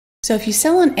So if you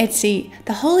sell on Etsy,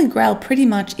 the holy grail pretty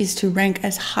much is to rank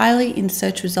as highly in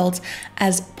search results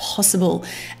as possible.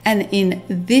 And in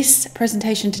this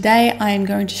presentation today, I am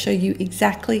going to show you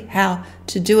exactly how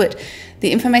to do it.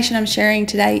 The information I'm sharing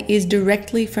today is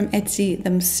directly from Etsy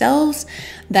themselves.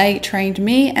 They trained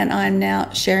me and I'm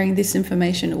now sharing this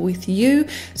information with you.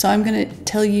 So I'm going to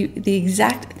tell you the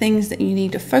exact things that you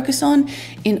need to focus on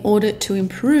in order to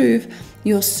improve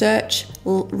your search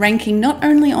ranking, not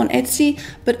only on Etsy,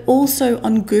 but also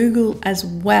on Google as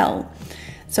well.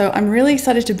 So I'm really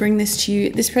excited to bring this to you.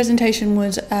 This presentation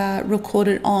was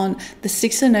recorded on the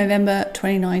 6th of November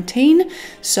 2019.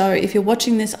 So if you're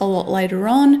watching this a lot later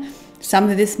on, some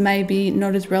of this may be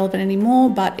not as relevant anymore,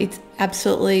 but it's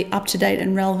absolutely up to date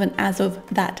and relevant as of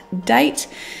that date.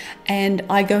 And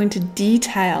I go into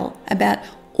detail about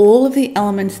all of the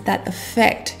elements that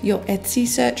affect your Etsy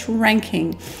search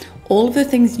ranking, all of the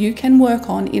things you can work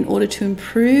on in order to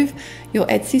improve your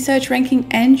Etsy search ranking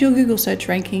and your Google search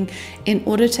ranking in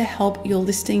order to help your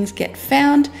listings get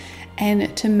found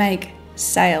and to make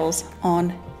sales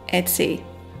on Etsy.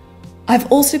 I've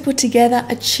also put together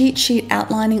a cheat sheet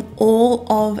outlining all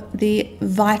of the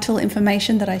vital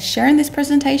information that I share in this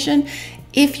presentation.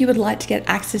 If you would like to get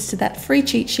access to that free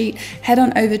cheat sheet, head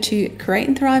on over to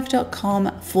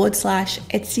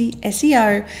createandthrive.com/Etsy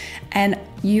SEO, and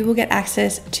you will get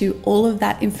access to all of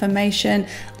that information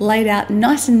laid out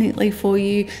nice and neatly for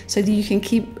you so that you can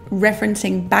keep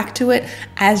referencing back to it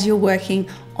as you're working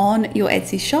on your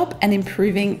Etsy shop and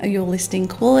improving your listing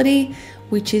quality,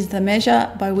 which is the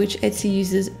measure by which Etsy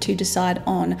uses to decide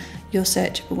on your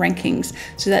search rankings.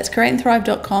 So that's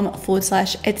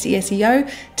createandthrive.com/Etsy SEO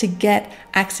to get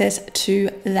access to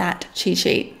that cheat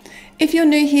sheet. If you're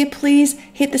new here, please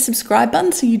hit the subscribe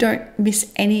button so you don't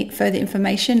miss any further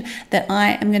information that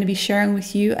I am going to be sharing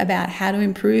with you about how to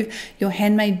improve your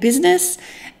handmade business.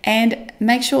 And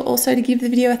make sure also to give the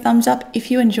video a thumbs up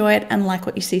if you enjoy it and like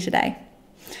what you see today.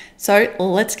 So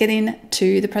let's get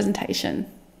into the presentation.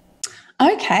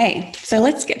 Okay, so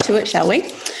let's get to it, shall we?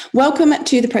 Welcome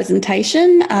to the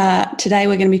presentation. Today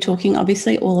we're going to be talking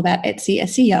obviously all about Etsy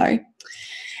SEO.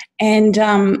 And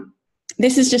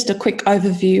this is just a quick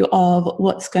overview of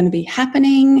what's going to be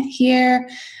happening here,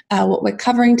 what we're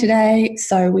covering today.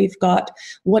 So we've got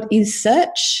what is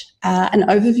search, an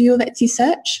overview of Etsy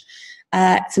search,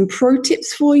 some pro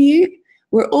tips for you.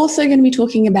 We're also going to be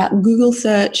talking about Google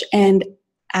search and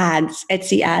ads,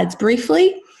 Etsy ads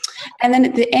briefly. And then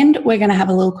at the end, we're going to have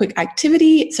a little quick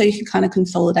activity so you can kind of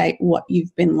consolidate what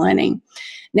you've been learning.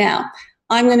 Now,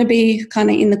 I'm going to be kind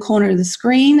of in the corner of the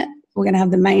screen. We're going to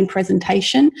have the main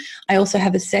presentation. I also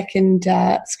have a second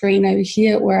screen over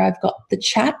here where I've got the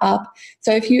chat up.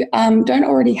 So if you don't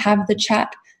already have the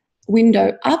chat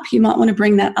window up, you might want to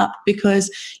bring that up because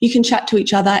you can chat to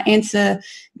each other, answer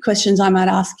questions I might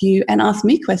ask you, and ask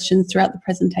me questions throughout the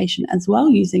presentation as well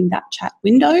using that chat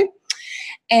window.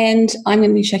 And I'm going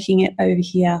to be checking it over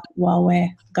here while we're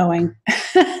going,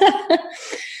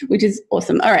 which is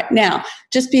awesome. All right, now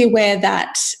just be aware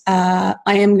that I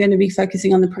am going to be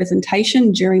focusing on the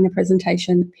presentation during the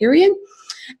presentation period.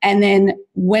 And then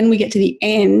when we get to the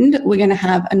end, we're going to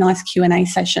have a nice Q&A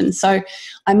session. So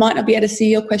I might not be able to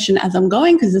see your question as I'm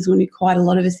going because there's going to be quite a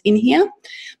lot of us in here.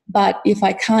 But if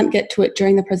I can't get to it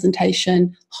during the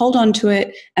presentation, hold on to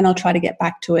it and I'll try to get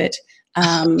back to it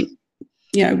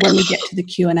when we get to the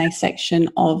Q&A section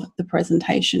of the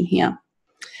presentation here.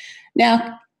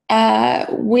 Now,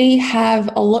 we have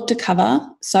a lot to cover,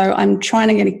 so I'm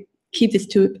trying to keep this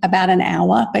to about an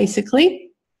hour, basically,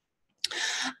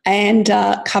 and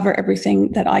cover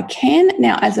everything that I can.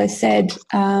 Now, as I said,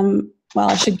 I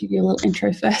should give you a little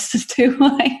intro first as to who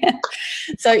I am.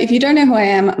 So if you don't know who I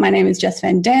am, my name is Jess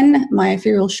Van Den. My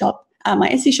Ethereal shop, my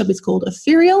Etsy shop is called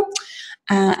Ethereal.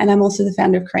 And I'm also the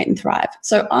founder of Create and Thrive.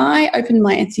 So I opened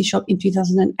my Etsy shop in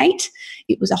 2008.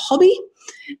 It was a hobby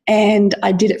and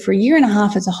I did it for 1.5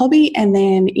 years as a hobby. And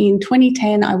then in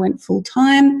 2010, I went full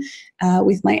time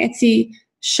with my Etsy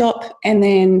shop and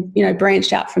then,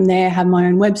 branched out from there, have my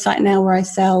own website now where I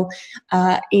sell.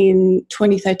 In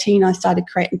 2013, I started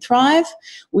Create and Thrive,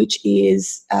 which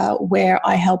is where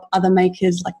I help other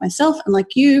makers like myself and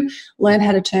like you learn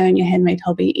how to turn your handmade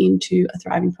hobby into a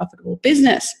thriving, profitable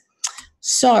business.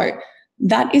 So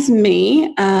that is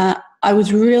me. I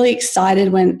was really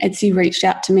excited when Etsy reached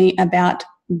out to me about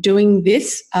doing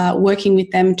this, working with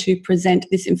them to present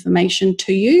this information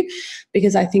to you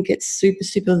because I think it's super,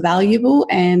 super valuable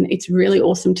and it's really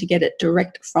awesome to get it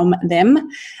direct from them,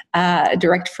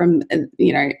 direct from,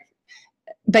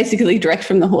 basically direct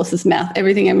from the horse's mouth.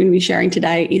 Everything I'm going to be sharing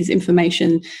today is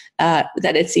information that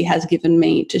Etsy has given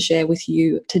me to share with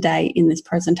you today in this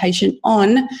presentation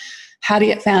on how to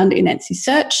get found in Etsy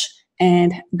search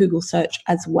and Google search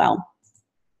as well.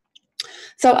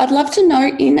 So I'd love to know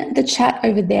in the chat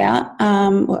over there,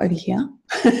 or over here,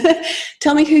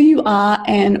 tell me who you are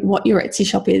and what your Etsy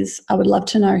shop is. I would love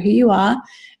to know who you are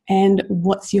and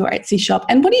what's your Etsy shop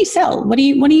and what do you sell? What do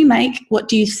you make? What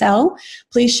do you sell?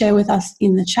 Please share with us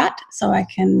in the chat so I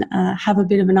can have a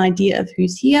bit of an idea of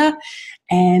who's here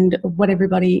and what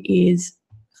everybody is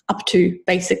up to,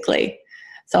 basically.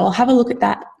 So I'll have a look at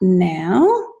that now.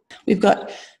 We've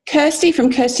got Kirsty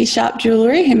from Kirsty Sharp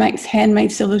Jewellery, who makes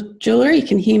handmade silver jewellery. You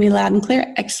can hear me loud and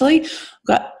clear. Excellent. We've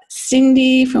got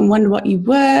Cindy from Wonder What You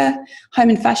Were, Home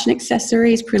and Fashion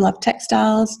Accessories, Pre-Love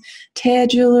Textiles, Tear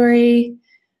Jewellery.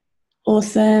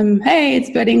 Awesome. Hey, it's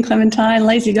Bertie and Clementine,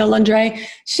 Lazy Girl Lingerie.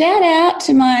 Shout out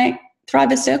to my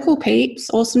Thriver Circle peeps.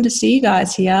 Awesome to see you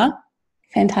guys here.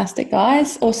 Fantastic,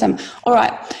 guys. Awesome. All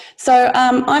right. So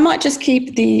I might just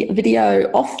keep the video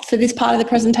off for this part of the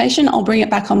presentation. I'll bring it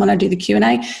back on when I do the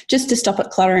Q&A just to stop it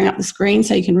cluttering up the screen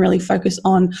so you can really focus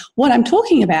on what I'm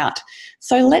talking about.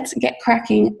 So let's get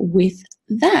cracking with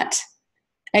that.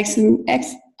 Excellent.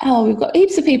 Oh, we've got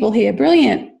heaps of people here.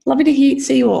 Brilliant. Lovely to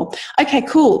see you all. Okay,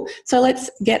 cool. So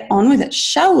let's get on with it,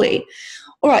 shall we?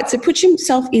 All right, so put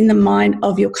yourself in the mind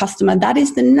of your customer. That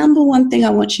is the number one thing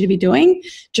I want you to be doing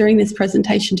during this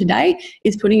presentation today,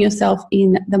 is putting yourself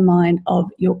in the mind of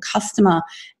your customer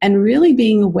and really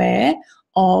being aware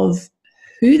of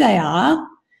who they are,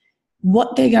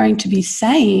 what they're going to be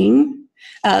saying,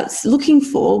 looking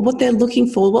for, what they're looking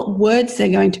for, what words they're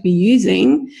going to be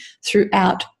using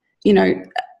throughout,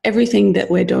 everything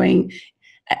that we're doing,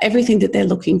 everything that they're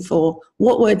looking for,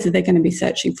 what words are they going to be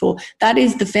searching for. That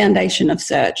is the foundation of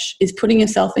search, is putting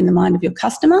yourself in the mind of your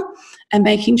customer and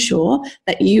making sure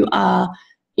that you are,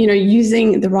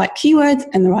 using the right keywords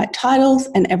and the right titles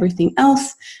and everything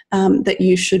else, that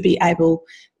you should be able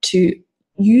to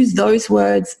use those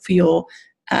words for your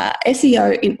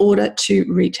SEO in order to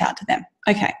reach out to them.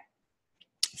 Okay,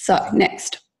 so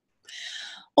next.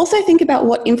 Also think about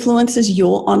what influences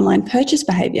your online purchase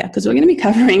behavior, because we're going to be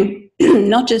covering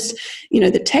not just,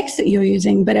 the text that you're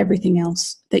using, but everything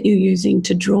else that you're using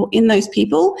to draw in those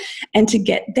people and to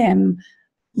get them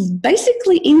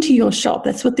basically into your shop.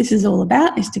 That's what this is all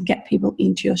about, is to get people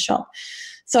into your shop.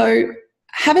 So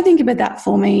have a think about that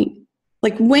for me.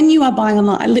 Like when you are buying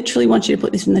online, I literally want you to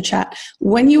put this in the chat.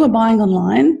 When you are buying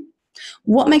online,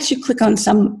 what makes you click on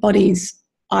somebody's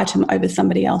item over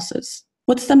somebody else's?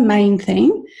 What's the main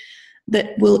thing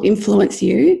that will influence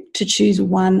you to choose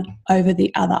one over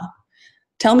the other?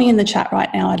 Tell me in the chat right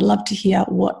now. I'd love to hear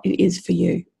what it is for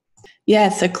you. Yeah,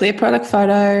 so clear product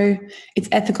photo, it's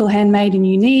ethical, handmade and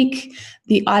unique.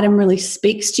 The item really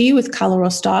speaks to you with color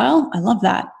or style. I love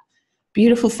that.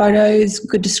 Beautiful photos,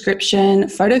 good description,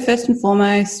 photo first and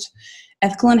foremost,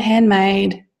 ethical and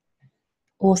handmade.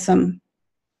 Awesome.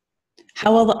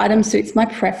 How well the item suits my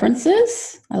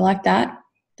preferences. I like that.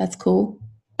 That's cool.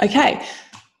 Okay,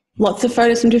 lots of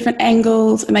photos from different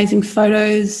angles, amazing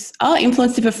photos. Oh,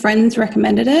 influenced if a friend's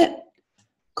recommended it.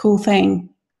 Cool thing.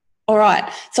 All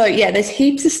right, so yeah, there's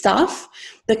heaps of stuff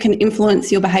that can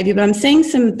influence your behavior, but I'm seeing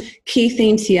some key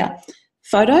themes here.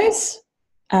 Photos,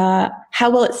 how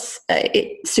well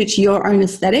it suits your own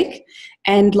aesthetic,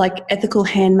 and like ethical,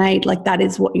 handmade, like that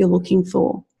is what you're looking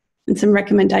for. And some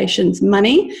recommendations.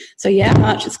 Money, so yeah, how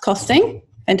much it's costing.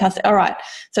 Fantastic. All right,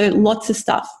 so lots of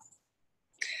stuff.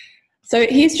 So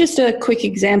here's just a quick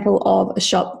example of a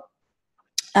shop.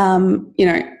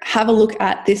 Have a look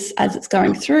at this as it's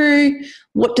going through.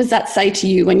 What does that say to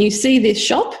you when you see this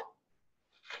shop?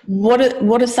 What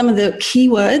are some of the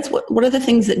keywords? What are the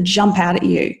things that jump out at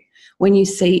you when you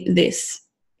see this?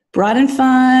 Bright and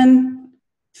fun,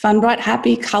 bright,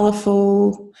 happy,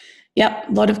 colourful. Yep,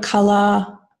 a lot of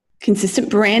colour. Consistent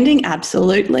branding,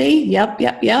 absolutely.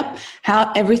 Yep.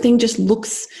 How everything just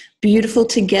looks beautiful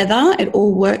together. It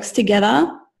all works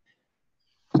together.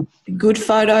 Good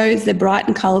photos, they're bright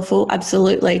and colourful,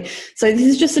 absolutely. So this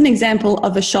is just an example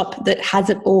of a shop that has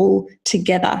it all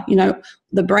together.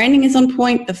 The branding is on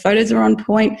point, the photos are on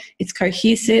point, it's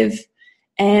cohesive.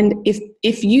 And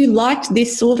if you liked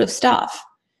this sort of stuff,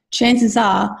 chances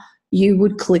are you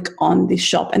would click on this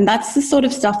shop. And that's the sort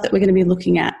of stuff that we're going to be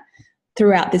looking at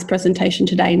throughout this presentation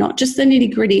today, not just the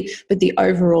nitty-gritty, but the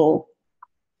overall.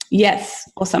 Yes,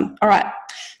 awesome. All right,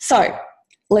 so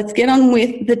let's get on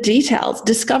with the details.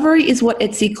 Discovery is what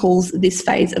Etsy calls this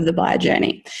phase of the buyer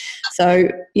journey. So,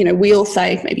 we all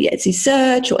say maybe Etsy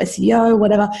search or SEO,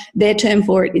 whatever. Their term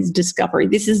for it is discovery.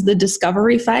 This is the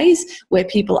discovery phase where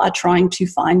people are trying to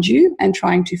find you and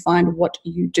trying to find what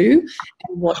you do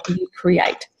and what you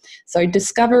create. So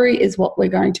discovery is what we're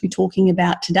going to be talking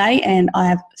about today, and I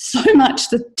have so much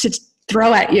to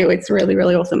throw at you. It's really,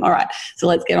 really awesome. All right, so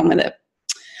let's get on with it.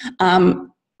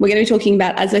 We're going to be talking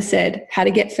about, as I said, how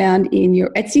to get found in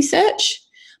your Etsy search,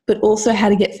 but also how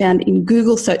to get found in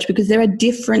Google search, because there are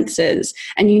differences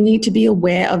and you need to be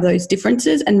aware of those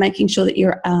differences and making sure that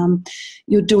you're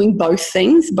doing both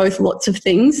things, both lots of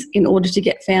things, in order to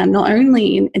get found not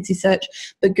only in Etsy search,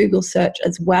 but Google search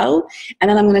as well.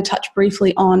 And then I'm going to touch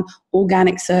briefly on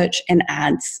organic search and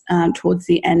ads towards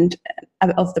the end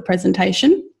of the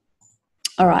presentation.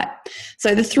 All right,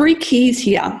 so the 3 keys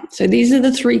here. So these are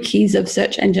the 3 keys of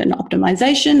search engine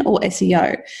optimization, or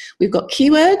SEO. We've got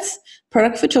keywords,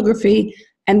 product photography,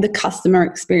 and the customer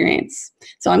experience.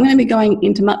 So I'm going to be going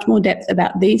into much more depth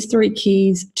about these 3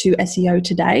 keys to SEO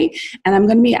today, and I'm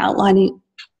going to be outlining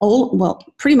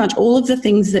pretty much all of the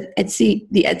things that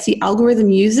the Etsy algorithm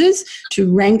uses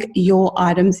to rank your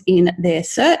items in their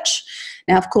search.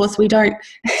 Now, of course, we don't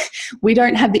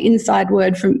have the inside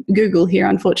word from Google here,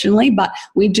 unfortunately, but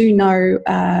we do know,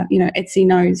 Etsy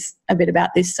knows a bit about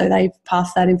this, so they've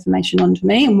passed that information on to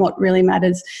me and what really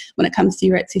matters when it comes to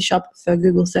your Etsy shop for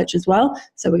Google search as well.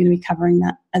 So we're going to be covering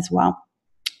that as well.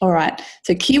 All right,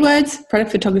 so keywords,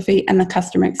 product photography, and the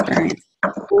customer experience.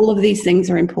 All of these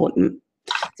things are important.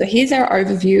 So here's our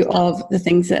overview of the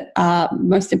things that are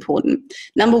most important.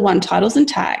 Number 1, titles and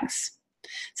tags.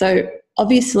 So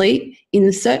obviously, in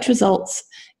the search results,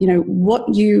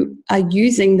 what you are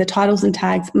using, the titles and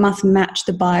tags must match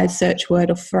the buyer's search word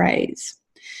or phrase.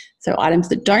 So items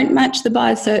that don't match the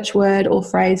buyer's search word or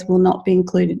phrase will not be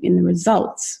included in the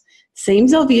results.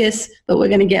 Seems obvious, but we're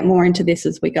going to get more into this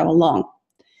as we go along.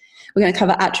 We're going to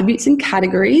cover attributes and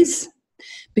categories,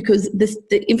 because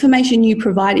the information you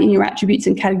provide in your attributes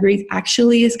and categories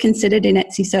actually is considered in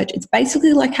Etsy search. It's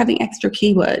basically like having extra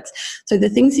keywords. So the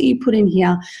things that you put in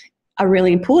here are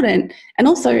really important. And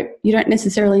also, you don't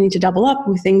necessarily need to double up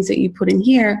with things that you put in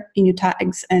here in your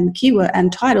tags and keyword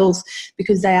and titles,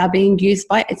 because they are being used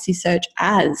by Etsy search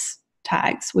as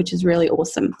tags, which is really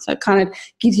awesome. So it kind of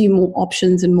gives you more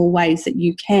options and more ways that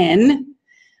you can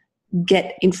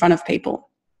get in front of people.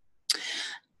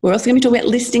 We're also going to be talking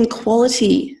about listing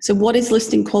quality. So what is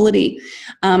listing quality?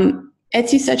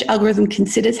 Etsy search algorithm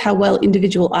considers how well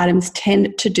individual items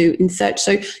tend to do in search.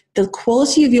 So the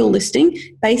quality of your listing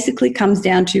basically comes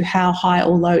down to how high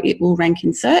or low it will rank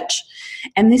in search.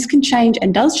 And this can change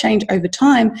and does change over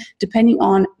time depending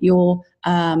on your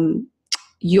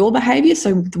behavior,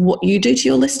 so what you do to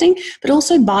your listing, but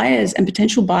also buyers and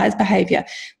potential buyers' behavior.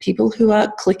 People who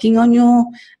are clicking on your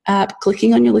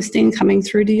listing, coming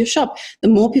through to your shop. The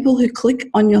more people who click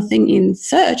on your thing in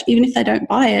search, even if they don't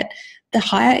buy it, the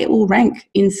higher it will rank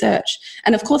in search.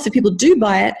 And of course, if people do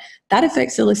buy it, that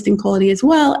affects the listing quality as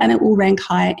well, and it will rank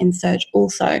higher in search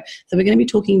also. So we're going to be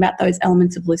talking about those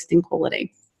elements of listing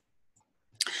quality.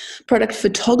 Product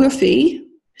photography.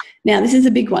 Now, this is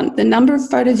a big one. The number of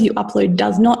photos you upload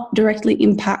does not directly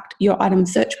impact your item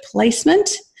search placement,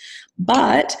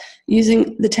 but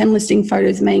using the 10 listing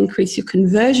photos may increase your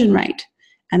conversion rate.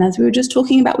 And as we were just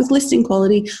talking about with listing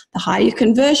quality, the higher your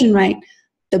conversion rate,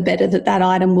 the better that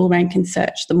item will rank in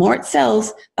search. The more it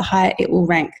sells, the higher it will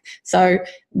rank. So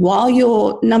while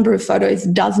your number of photos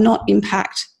does not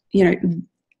impact,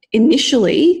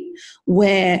 initially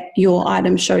where your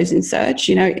item shows in search,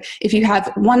 if you have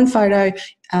 1 photo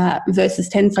versus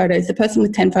 10 photos, the person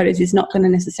with 10 photos is not going to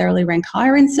necessarily rank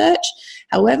higher in search.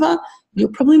 However, you're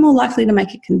probably more likely to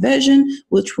make a conversion,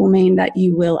 which will mean that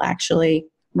you will actually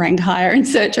rank higher in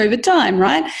search over time,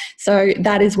 right? So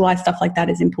that is why stuff like that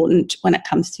is important when it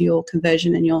comes to your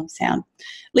conversion and your sound.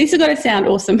 Lisa got to sound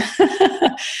awesome.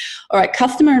 All right,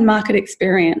 customer and market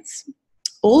experience.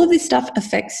 All of this stuff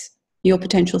affects your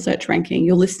potential search ranking,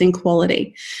 your listing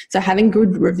quality. So having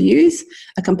good reviews,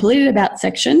 a completed about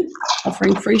section,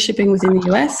 offering free shipping within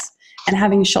the US, and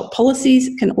having shop policies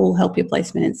can all help your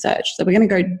placement in search. So we're going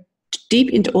to go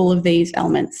deep into all of these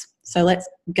elements. So let's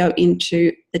go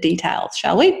into the details,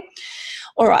 shall we?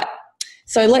 All right,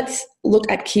 so let's look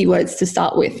at keywords to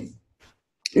start with.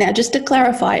 Now, just to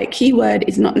clarify, a keyword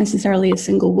is not necessarily a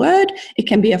single word. It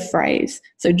can be a phrase.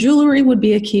 So jewellery would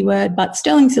be a keyword, but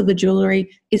sterling silver jewellery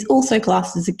is also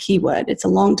classed as a keyword. It's a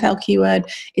long tail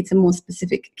keyword. It's a more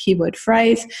specific keyword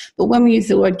phrase. But when we use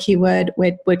the word keyword,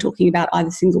 we're talking about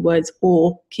either single words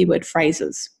or keyword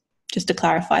phrases, just to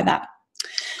clarify that.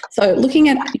 So looking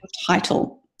at your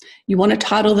title, you want a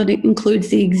title that includes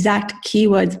the exact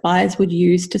keywords buyers would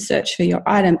use to search for your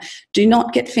item. Do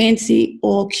not get fancy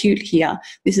or cute here.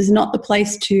 This is not the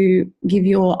place to give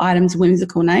your items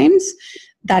whimsical names.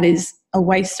 That is a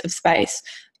waste of space.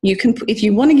 You can, if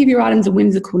you want to give your items a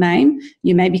whimsical name,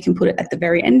 you maybe can put it at the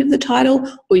very end of the title,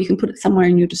 or you can put it somewhere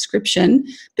in your description,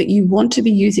 but you want to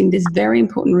be using this very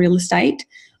important real estate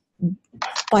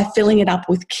by filling it up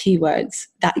with keywords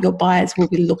that your buyers will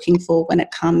be looking for when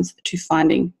it comes to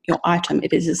finding your item.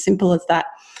 It is as simple as that.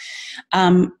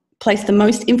 Place the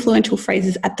most influential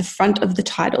phrases at the front of the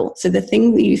title. So the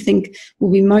thing that you think will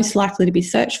be most likely to be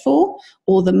searched for,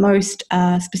 or the most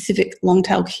specific long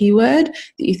tail keyword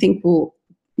that you think will,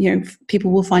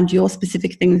 people will find your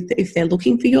specific thing if they're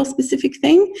looking for your specific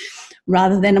thing,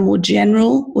 rather than a more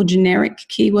general or generic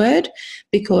keyword.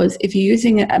 Because if you're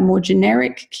using a more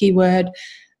generic keyword,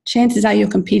 chances are you're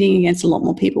competing against a lot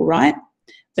more people, right?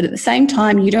 But at the same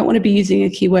time, you don't want to be using a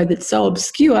keyword that's so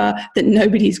obscure that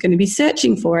nobody's going to be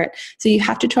searching for it. So you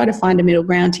have to try to find a middle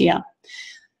ground here.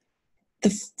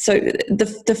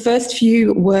 The first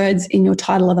few words in your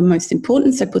title are the most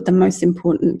important, so put the most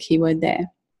important keyword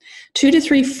there. 2 to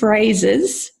 3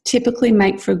 phrases typically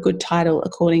make for a good title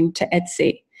according to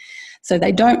Etsy. So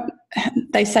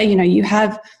they say, you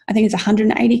have, I think it's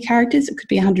 180 characters. It could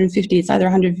be 150. It's either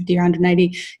 150 or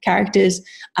 180 characters,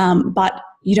 but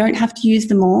you don't have to use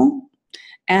them all.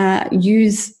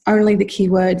 Use only the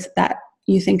keywords that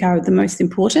you think are the most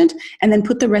important, and then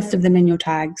put the rest of them in your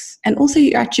tags. And also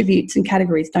your attributes and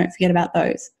categories, don't forget about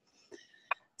those.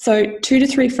 So 2 to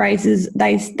 3 phrases,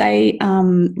 they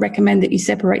recommend that you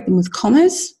separate them with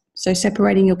commas. So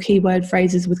separating your keyword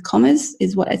phrases with commas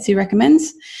is what Etsy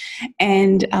recommends.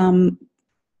 And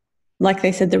like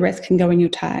they said, the rest can go in your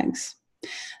tags.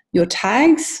 Your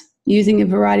tags, using a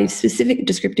variety of specific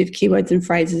descriptive keywords and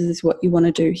phrases, is what you want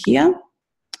to do here.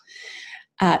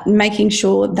 Making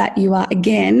sure that you are,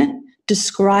 again,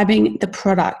 describing the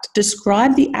product.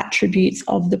 Describe the attributes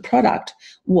of the product.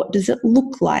 What does it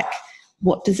look like?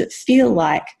 What does it feel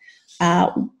like?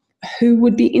 Who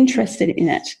would be interested in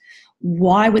it?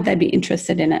 Why would they be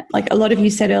interested in it? Like a lot of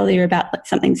you said earlier about like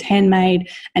something's handmade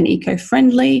and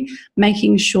eco-friendly,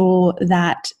 making sure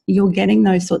that you're getting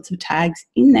those sorts of tags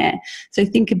in there. So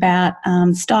think about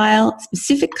style,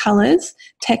 specific colors,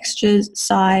 textures,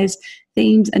 size,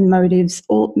 themes and motives.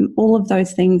 All of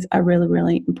those things are really,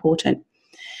 really important.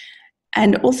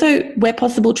 And also, where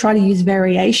possible, try to use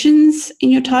variations in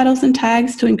your titles and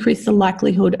tags to increase the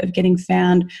likelihood of getting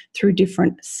found through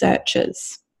different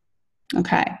searches.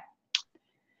 Okay.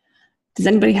 Does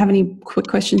anybody have any quick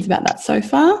questions about that so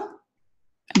far?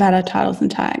 About our titles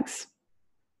and tags?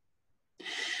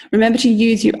 Remember to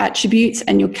use your attributes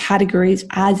and your categories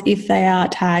as if they are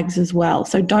tags as well.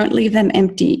 So don't leave them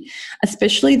empty,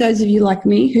 especially those of you like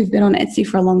me who've been on Etsy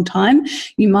for a long time.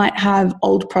 You might have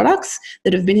old products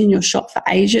that have been in your shop for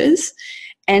ages,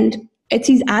 and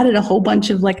Etsy's added a whole bunch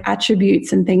of like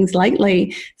attributes and things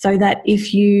lately, so that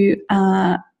if you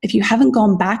haven't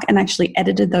gone back and actually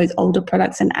edited those older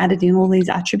products and added in all these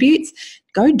attributes,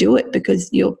 go do it, because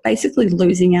you're basically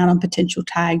losing out on potential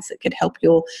tags that could help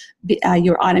your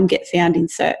item get found in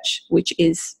search, which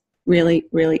is really,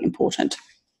 really important.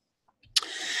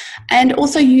 And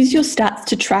also use your stats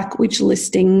to track which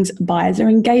listings buyers are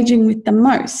engaging with the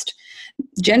most.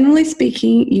 Generally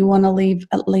speaking, you want to leave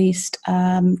at least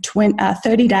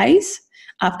 30 days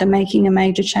after making a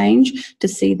major change to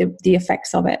see the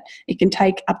effects of it. It can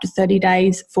take up to 30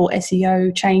 days for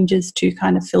SEO changes to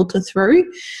kind of filter through.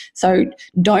 So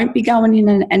don't be going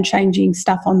in and changing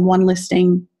stuff on one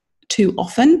listing too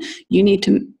often. You need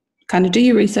to kind of do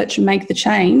your research and make the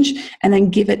change, and then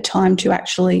give it time to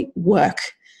actually work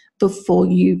before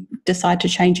you decide to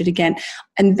change it again.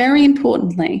 And very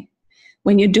importantly,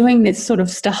 when you're doing this sort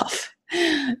of stuff,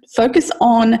 focus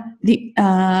on the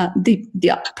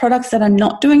products that are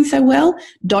not doing so well.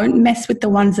 Don't mess with the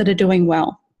ones that are doing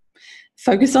well.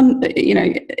 Focus on,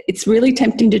 it's really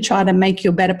tempting to try to make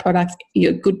your better products,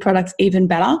 your good products, even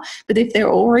better. But if they're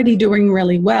already doing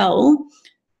really well,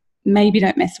 maybe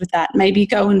don't mess with that. Maybe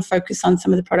go and focus on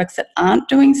some of the products that aren't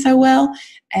doing so well,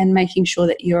 and making sure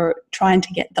that you're trying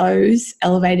to get those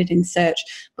elevated in search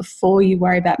before you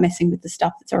worry about messing with the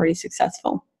stuff that's already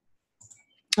successful.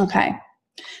 Okay,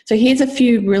 so here's a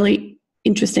few really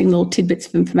interesting little tidbits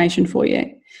of information for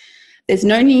you. There's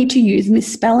no need to use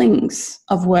misspellings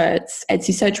of words.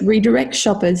 Etsy Search redirects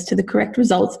shoppers to the correct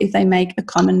results if they make a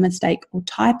common mistake or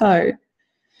typo.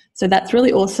 So that's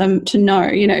really awesome to know.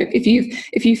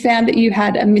 If you found that you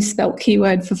had a misspelt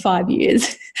keyword for 5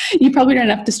 years, you probably don't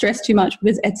have to stress too much,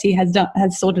 because Etsy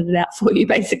has sorted it out for you.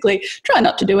 Basically, try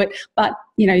not to do it, but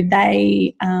you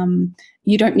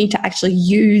don't need to actually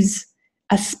use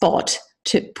a spot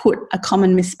to put a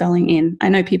common misspelling in. I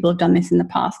know people have done this in the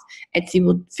past. Etsy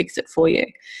will fix it for you.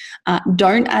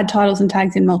 Don't add titles and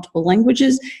tags in multiple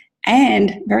languages.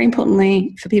 And very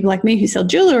importantly, for people like me who sell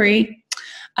jewelry,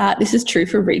 this is true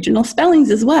for regional spellings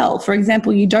as well. For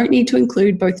example, you don't need to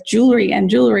include both jewelry and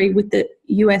jewelry with the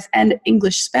US and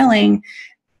English spelling.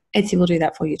 Etsy will do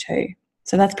that for you too.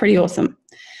 So that's pretty awesome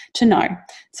to know.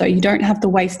 So you don't have to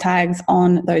waste tags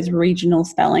on those regional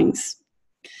spellings.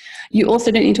 You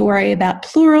also don't need to worry about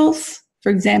plurals. For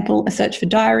example, a search for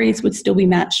diaries would still be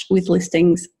matched with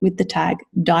listings with the tag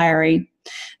diary.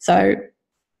 So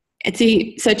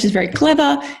Etsy search is very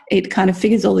clever. It kind of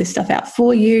figures all this stuff out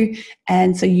for you.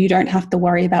 And so you don't have to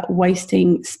worry about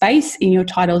wasting space in your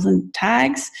titles and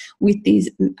tags with these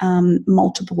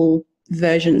multiple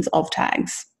versions of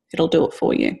tags. It'll do it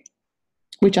for you,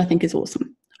 which I think is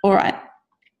awesome. All right.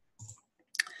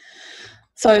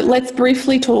 So let's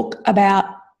briefly talk about,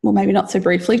 well, maybe not so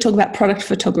briefly, talk about product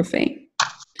photography.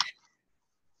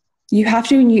 You have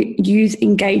to use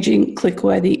engaging,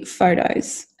 click-worthy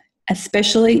photos,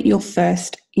 especially your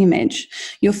first image.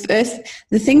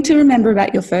 The thing to remember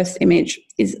about your first image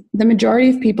is the majority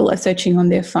of people are searching on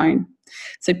their phone.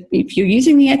 So if you're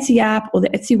using the Etsy app or the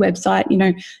Etsy website,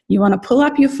 you want to pull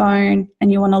up your phone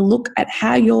and you want to look at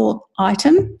how your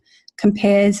item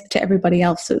compares to everybody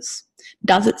else's.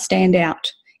 Does it stand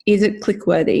out? Is it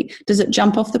click-worthy? Does it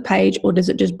jump off the page, or does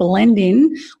it just blend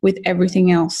in with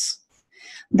everything else?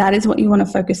 That is what you want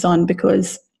to focus on,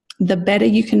 because the better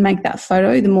you can make that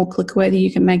photo, the more click-worthy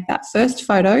you can make that first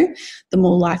photo, the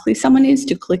more likely someone is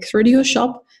to click through to your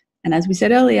shop. And as we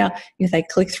said earlier, if they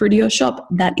click through to your shop,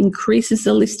 that increases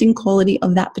the listing quality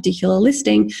of that particular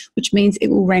listing, which means it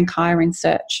will rank higher in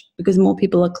search because more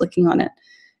people are clicking on it.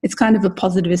 It's kind of a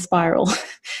positive spiral.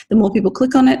 The more people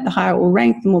click on it, the higher it will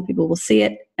rank, the more people will see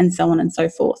it, and so on and so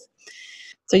forth.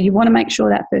 So you want to make sure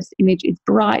that first image is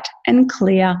bright and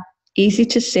clear, easy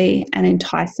to see, and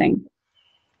enticing.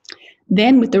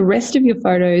 Then with the rest of your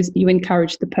photos, you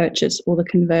encourage the purchase or the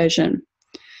conversion.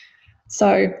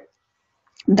 So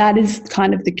that is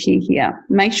kind of the key here.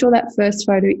 Make sure that first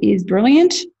photo is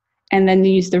brilliant, and then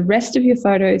use the rest of your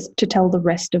photos to tell the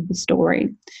rest of the story.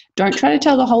 Don't try to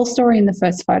tell the whole story in the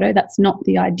first photo. That's not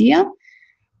the idea.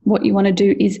 What you want to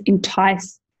do is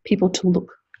entice people to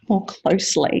look more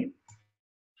closely.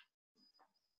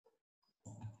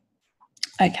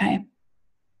 Okay.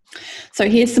 So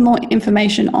here's some more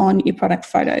information on your product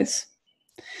photos.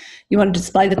 You want to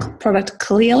display the product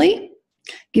clearly,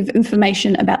 give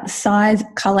information about the size,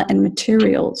 color, and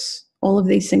materials. All of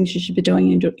these things you should be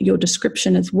doing in your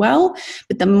description as well.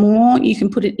 But the more you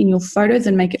can put it in your photos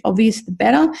and make it obvious, the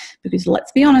better, because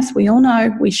let's be honest, we all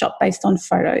know we shop based on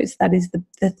photos. That is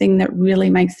the thing that really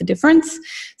makes the difference.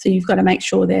 So you've got to make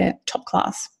sure they're top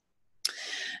class.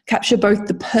 Capture both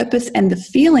the purpose and the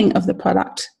feeling of the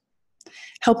product.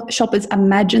 Help shoppers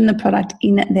imagine the product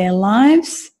in their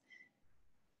lives,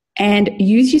 and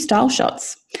use your style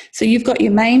shots. So you've got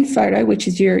your main photo, which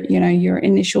is your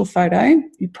initial photo,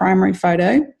 your primary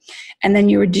photo, and then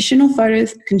your additional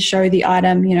photos can show the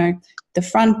item, the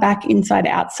front, back, inside,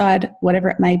 outside, whatever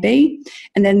it may be.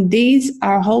 And then these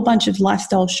are a whole bunch of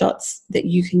lifestyle shots that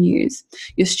you can use.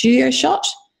 Your studio shot,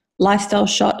 lifestyle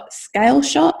shot, scale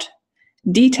shot,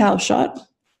 detail shot,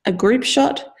 a group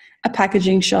shot, a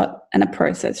packaging shot, and a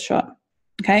process shot.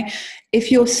 Okay.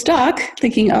 If you're stuck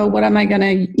thinking, oh, what am I going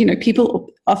to,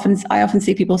 I often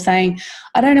see people saying,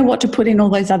 I don't know what to put in all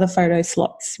those other photo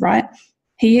slots, right?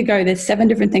 Here you go. There's 7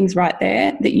 different things right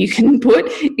there that you can put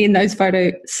in those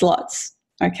photo slots.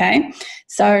 Okay.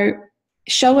 So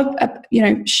show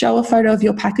a photo of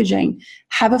your packaging.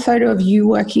 Have a photo of you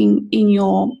working in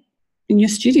your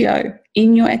studio,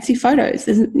 in your Etsy photos.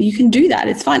 You can do that.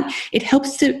 It's fun. It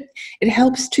helps to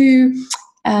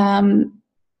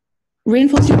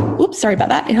reinforce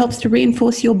it helps to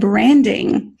reinforce your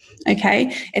branding.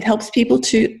 Okay. It helps people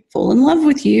to fall in love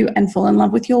with you and fall in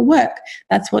love with your work.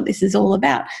 That's what this is all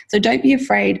about. So don't be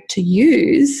afraid to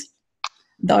use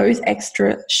those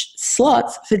extra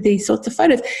slots for these sorts of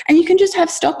photos. And you can just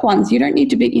have stock ones. You don't need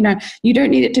to be, you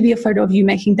don't need it to be a photo of you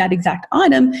making that exact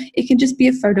item. It can just be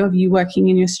a photo of you working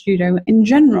in your studio in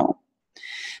general.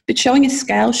 But showing a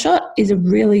scale shot is a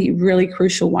really, really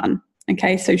crucial one.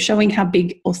 Okay, so showing how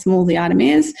big or small the item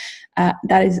is,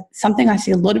 that is something I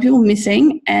see a lot of people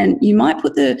missing. And you might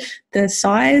put the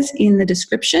size in the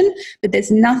description, but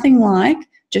there's nothing like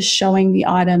just showing the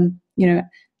item,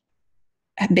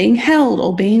 being held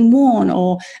or being worn,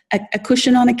 or a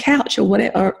cushion on a couch, or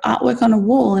whatever, or artwork on a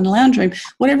wall in a lounge room,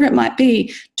 whatever it might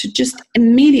be, to just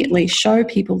immediately show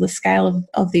people the scale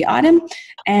of the item,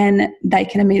 and they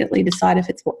can immediately decide if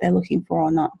it's what they're looking for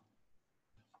or not.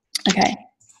 Okay.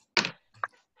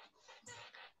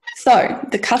 So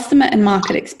the customer and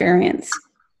market experience.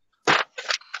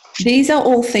 These are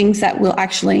all things that will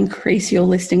actually increase your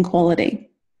listing quality.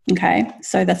 Okay,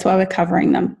 so that's why we're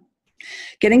covering them.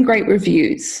 Getting great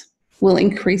reviews will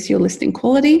increase your listing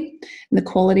quality and the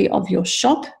quality of your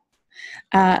shop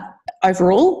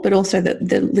overall, but also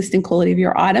the listing quality of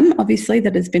your item, obviously,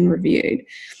 that has been reviewed.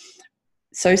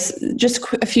 So just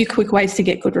a few quick ways to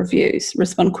get good reviews.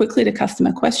 Respond quickly to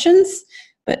customer questions,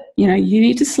 but you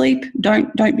need to sleep.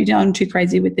 Don't be going too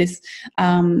crazy with this.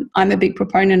 I'm a big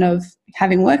proponent of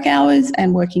having work hours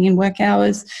and working in work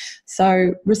hours.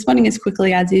 So responding as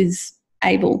quickly as is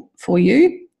able for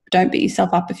you. Don't beat yourself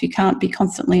up if you can't be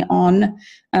constantly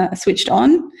switched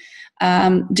on.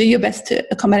 Do your best to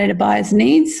accommodate a buyer's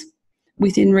needs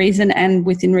within reason and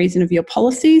within reason of your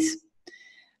policies.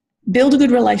 Build a good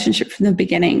relationship from the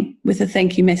beginning with a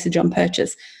thank you message on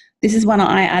purchase. This is one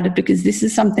I added because this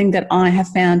is something that I have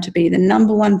found to be the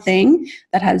number one thing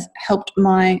that has helped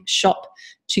my shop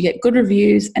to get good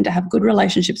reviews and to have good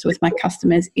relationships with my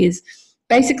customers, is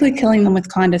basically killing them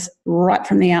with kindness right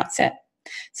from the outset.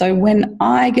 So when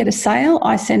I get a sale,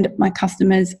 I send my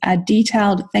customers a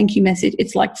detailed thank you message.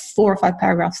 It's like 4 or 5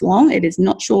 paragraphs long. It is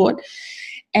not short.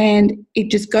 And it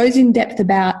just goes in depth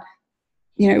about,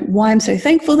 why I'm so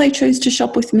thankful they choose to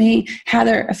shop with me, how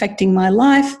they're affecting my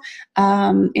life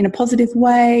in a positive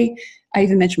way. I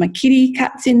even mention my kitty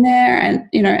cats in there, and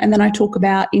then I talk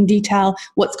about in detail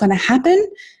what's going to happen,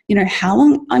 how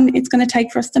long it's going to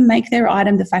take for us to make their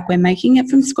item, the fact we're making it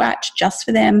from scratch just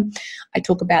for them. I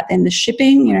talk about then the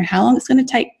shipping, how long it's going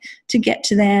to take to get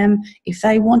to them. If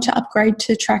they want to upgrade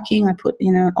to tracking, I put,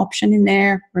 an option in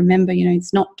there. Remember,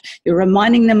 it's not, you're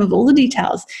reminding them of all the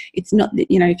details. It's not that,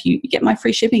 if you get my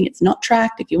free shipping, it's not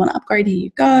tracked. If you want to upgrade, here you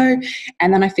go.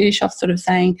 And then I finish off sort of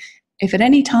saying, if at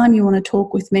any time you want to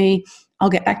talk with me, I'll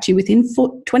get back to you within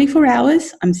 24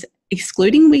 hours. I'm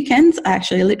excluding weekends. I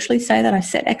actually literally say that I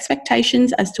set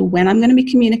expectations as to when I'm going to be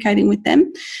communicating with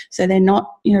them. So they're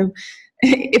not,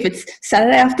 if it's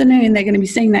Saturday afternoon, they're going to be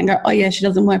seeing that and go, oh yeah, she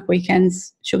doesn't work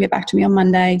weekends. She'll get back to me on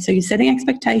Monday. So you're setting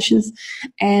expectations.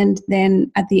 And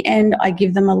then at the end, I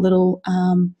give them a little,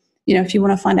 if you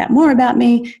want to find out more about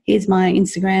me, here's my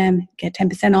Instagram, get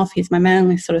 10% off, here's my mailing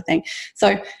list, sort of thing.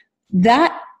 So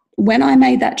when I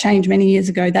made that change many years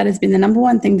ago, that has been the number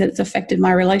one thing that's affected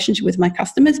my relationship with my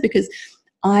customers, because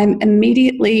I'm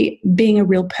immediately being a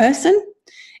real person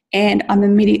and I'm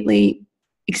immediately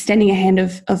extending a hand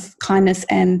of kindness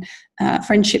and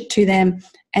friendship to them.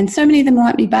 And so many of them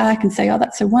write me back and say, oh,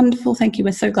 that's so wonderful. Thank you.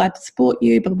 We're so glad to support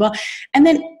you, blah, blah, blah. And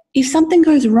then if something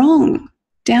goes wrong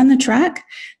down the track,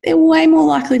 they're way more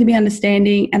likely to be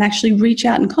understanding and actually reach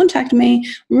out and contact me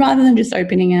rather than just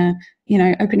opening a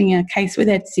case with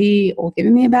Etsy or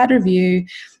giving me a bad review,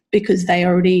 because they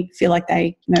already feel like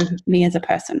they know me as a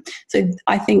person. So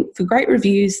I think for great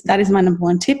reviews, that is my number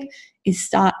one tip, is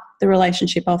start the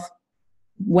relationship off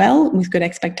well with good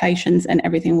expectations and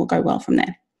everything will go well from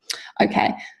there.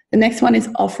 Okay, the next one is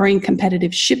offering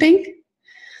competitive shipping.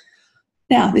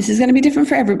 Now, this is going to be different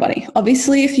for everybody.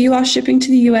 Obviously, if you are shipping to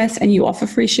the US and you offer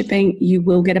free shipping, you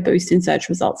will get a boost in search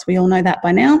results. We all know that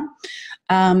by now.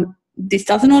 This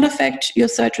does not affect your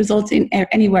search results in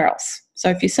anywhere else. So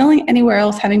if you're selling anywhere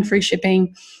else, having free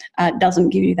shipping doesn't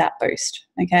give you that boost,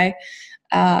 okay?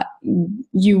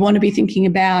 You want to be thinking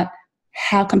about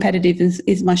how competitive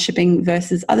is my shipping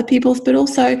versus other people's, but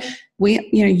also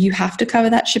you have to cover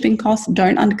that shipping cost.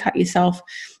 Don't undercut yourself.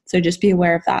 So just be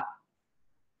aware of that.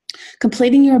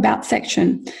 Completing your about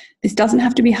section. This doesn't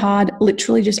have to be hard.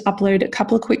 Literally just upload a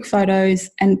couple of quick photos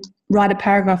and write a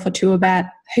paragraph or two about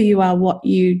who you are, what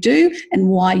you do, and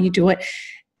why you do it.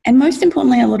 And most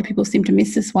importantly, a lot of people seem to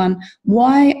miss this one,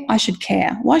 why I should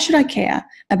care. Why should I care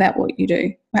about what you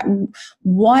do?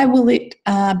 Why will it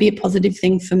be a positive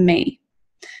thing for me?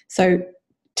 So,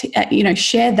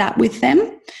 share that with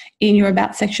them in your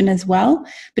about section as well.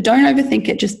 But don't overthink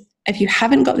it. Just if you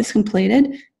haven't got this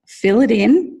completed, fill it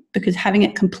in, because having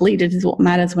it completed is what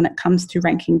matters when it comes to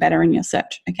ranking better in your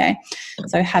search, okay?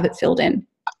 So have it filled in.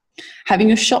 Having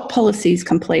your shop policies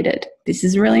completed. This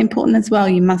is really important as well.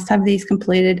 You must have these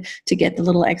completed to get the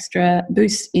little extra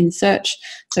boost in search.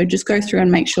 So just go through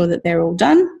and make sure that they're all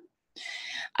done.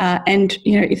 And,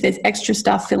 if there's extra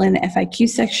stuff, fill in the FAQ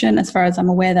section. As far as I'm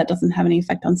aware, that doesn't have any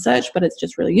effect on search, but it's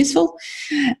just really useful.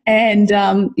 And,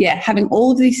 having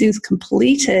all of these things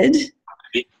completed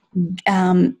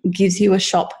gives you a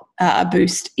shop a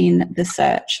boost in the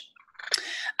search.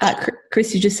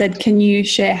 Chris, you just said, can you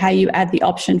share how you add the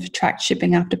option for tracked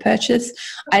shipping after purchase?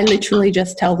 I literally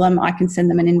just tell them I can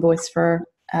send them an invoice for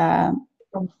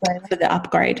the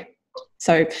upgrade.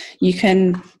 So you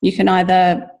can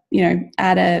either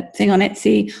add a thing on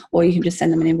Etsy, or you can just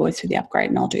send them an invoice for the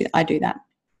upgrade, and I do that.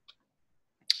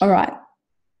 All right.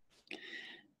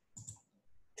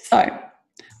 So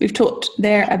we've talked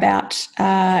there about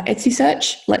Etsy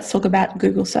search. Let's talk about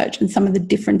Google search and some of the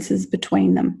differences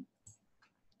between them.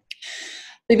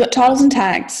 We've got titles and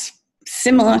tags.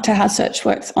 Similar to how search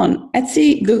works on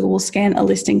Etsy, Google will scan a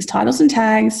listing's titles and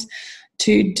tags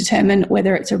to determine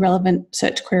whether it's a relevant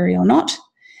search query or not.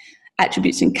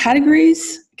 Attributes and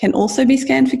categories can also be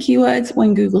scanned for keywords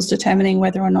when Google's determining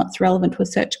whether or not it's relevant to a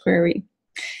search query.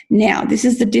 Now, this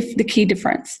is the key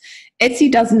difference. Etsy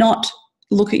does not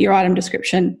look at your item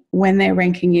description when they're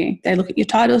ranking you. They look at your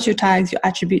titles, your tags, your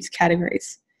attributes,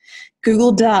 categories.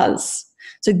 Google does.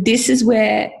 So this is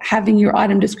where having your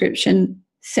item description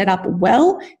set up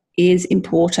well is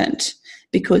important,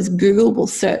 because Google will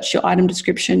search your item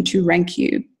description to rank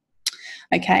you.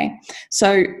 Okay,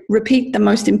 so repeat the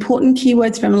most important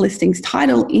keywords from a listing's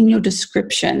title in your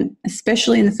description,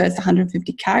 especially in the first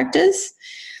 150 characters.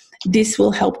 This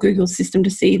will help Google's system to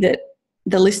see that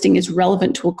the listing is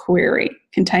relevant to a query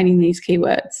containing these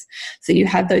keywords. So you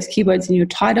have those keywords in your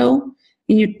title,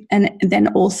 and then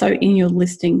also in your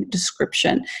listing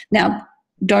description. Now,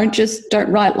 don't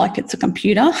write like it's a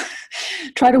computer.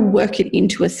 Try to work it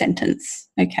into a sentence,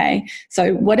 okay?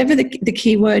 So whatever the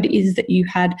keyword is that you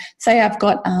had, say I've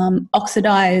got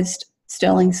oxidized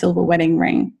sterling silver wedding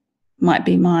ring, might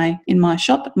be in my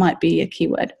shop, it might be a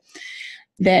keyword.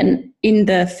 Then in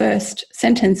the first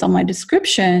sentence on my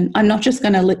description, I'm not just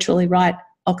going to literally write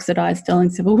oxidized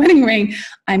sterling silver wedding ring.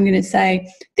 I'm going to say,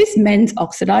 this men's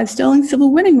oxidized sterling silver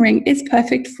wedding ring is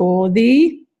perfect for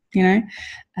the,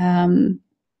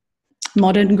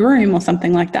 modern groom or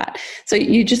something like that. So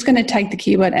you're just going to take the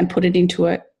keyword and put it into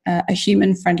a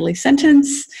human-friendly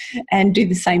sentence and do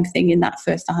the same thing in that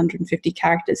first 150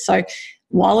 characters. So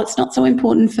while it's not so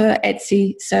important for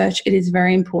Etsy search, it is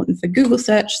very important for Google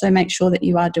search. So make sure that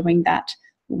you are doing that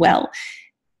well.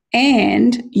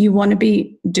 And you want to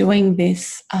be doing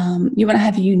this, you want to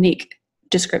have unique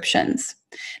descriptions.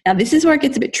 Now, this is where it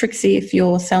gets a bit tricksy if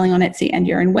you're selling on Etsy and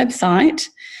your own website,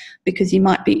 because you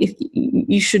might be,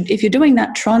 if you're doing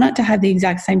that, try not to have the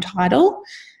exact same title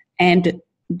and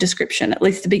description, at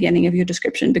least the beginning of your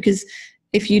description, because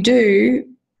if you do,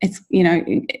 it's,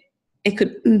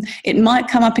 it might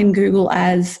come up in Google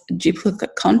as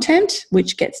duplicate content,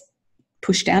 which gets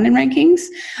pushed down in rankings.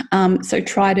 So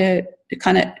try to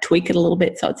kind of tweak it a little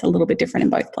bit so it's a little bit different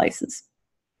in both places.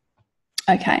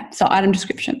 Okay, so item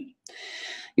description.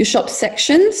 Your shop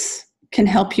sections can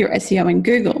help your SEO in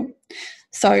Google.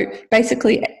 So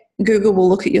basically, Google will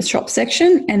look at your shop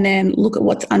section and then look at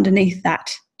what's underneath that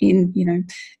in,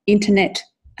 internet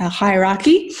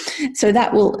hierarchy. So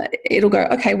it'll go,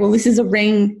 okay, well, this is a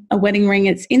wedding ring.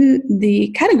 It's in the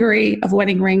category of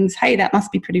wedding rings. Hey, that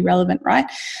must be pretty relevant, right?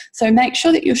 So make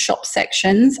sure that your shop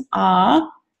sections are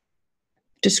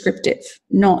descriptive,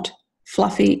 not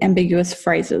fluffy, ambiguous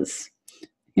phrases.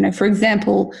 For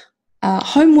example,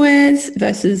 homewares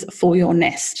versus for your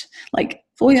nest. Like,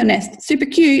 for your nest, super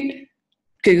cute.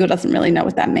 Google doesn't really know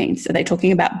what that means. Are they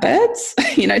talking about birds?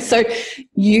 So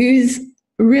use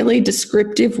really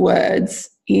descriptive words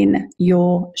in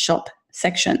your shop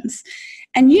sections.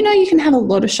 And you can have a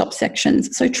lot of shop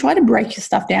sections. So try to break your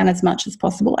stuff down as much as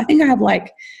possible. I think I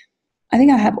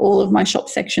have all of my shop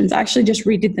sections. I actually just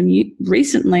redid them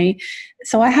recently.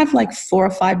 So I have 4 or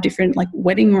 5 different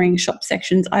wedding ring shop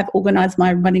sections. I've organized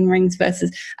my wedding rings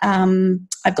versus,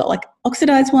 I've got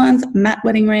oxidized ones, matte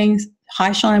wedding rings,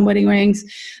 high shine wedding rings.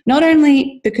 Not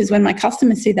only because when my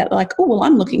customers see that, they're like, oh, well,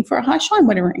 I'm looking for a high shine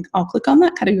wedding ring. I'll click on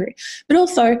that category. But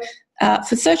also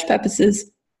for search purposes,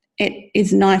 it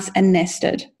is nice and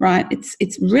nested, right?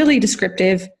 It's really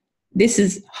descriptive. This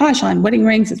is high shine wedding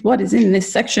rings is what is in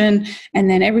this section, and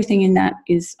then everything in that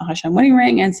is a high shine wedding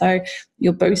ring, and so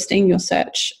you're boosting your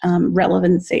search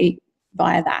relevancy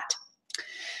via that.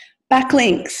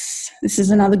 Backlinks. This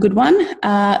is another good one.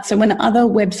 So when other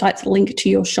websites link to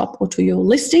your shop or to your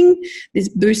listing, this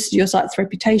boosts your site's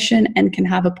reputation and can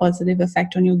have a positive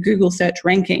effect on your Google search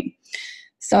ranking.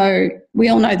 So we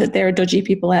all know that there are dodgy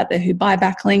people out there who buy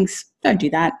backlinks. Don't do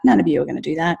that. None of you are going to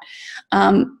do that.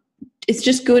 It's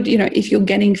just good, if you're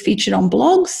getting featured on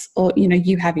blogs, or,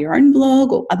 you have your own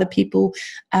blog, or other people,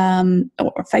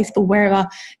 or Facebook, wherever,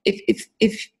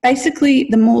 if basically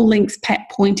the more links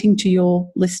pointing to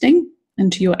your listing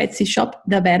and to your Etsy shop,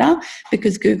 the better,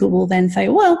 because Google will then say,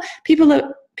 well,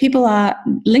 people are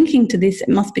linking to this, it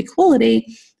must be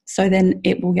quality. So then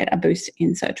it will get a boost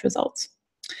in search results.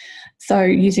 So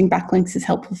using backlinks is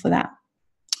helpful for that.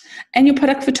 And your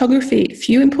product photography, a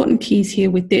few important keys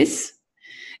here with this.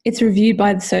 It's reviewed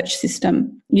by the search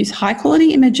system. Use high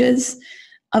quality images,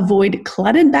 avoid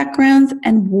cluttered backgrounds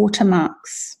and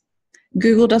watermarks.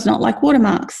 Google does not like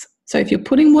watermarks. So if you're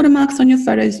putting watermarks on your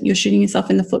photos, you're shooting yourself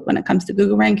in the foot when it comes to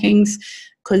Google rankings,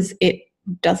 because it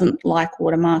doesn't like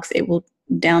watermarks. It will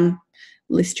down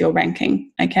list your ranking,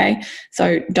 okay?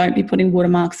 So don't be putting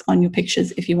watermarks on your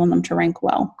pictures if you want them to rank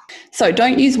well. So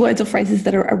don't use words or phrases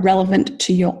that are irrelevant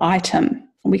to your item.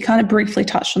 We kind of briefly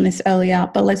touched on this earlier,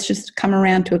 but let's just come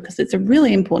around to it because it's a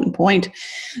really important point.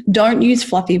 Don't use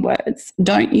fluffy words.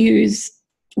 Don't use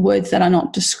words that are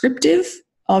not descriptive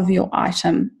of your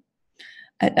item.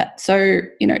 So,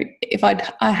 you know, if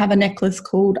I have a necklace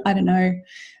called, I don't know,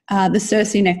 the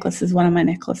Circe necklace is one of my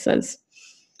necklaces.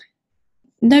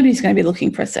 Nobody's going to be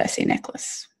looking for a Circe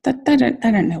necklace. They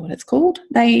don't know what it's called.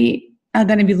 They are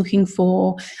going to be looking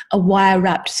for a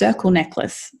wire-wrapped circle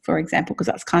necklace, for example, because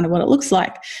that's kind of what it looks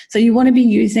like. So you want to be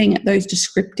using those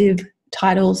descriptive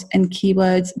titles and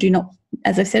keywords. Do not,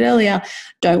 as I said earlier,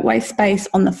 don't waste space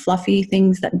on the fluffy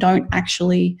things that don't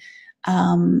actually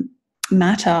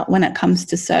matter when it comes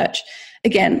to search.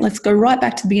 Again, let's go right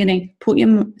back to the beginning. Put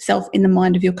yourself in the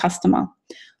mind of your customer.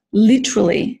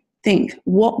 Literally think,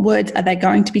 what words are they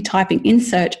going to be typing in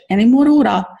search and in what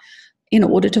order in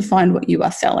order to find what you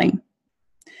are selling?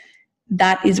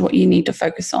 That is what you need to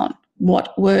focus on.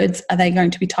 What words are they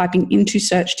going to be typing into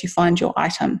search to find your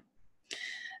item?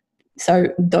 So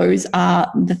those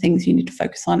are the things you need to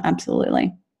focus on,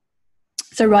 absolutely.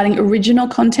 So writing original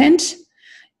content,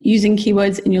 using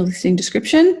keywords in your listing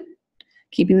description,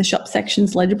 keeping the shop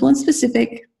sections legible and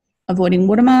specific, avoiding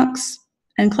watermarks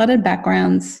and cluttered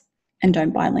backgrounds, and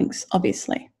don't buy links,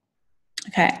 obviously.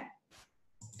 Okay.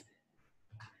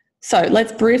 So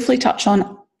let's briefly touch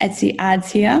on Etsy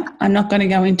ads here. I'm not going to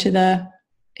go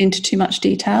into too much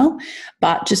detail,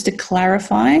 but just to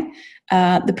clarify,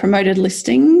 the promoted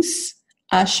listings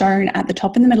are shown at the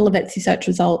top in the middle of Etsy search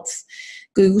results.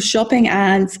 Google Shopping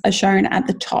ads are shown at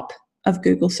the top of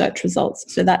Google search results.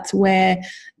 So that's where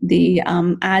the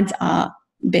ads are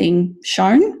being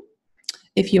shown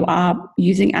if you are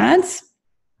using ads.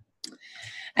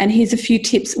 And here's a few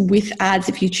tips with ads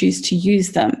if you choose to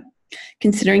use them.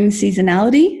 Considering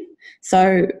seasonality.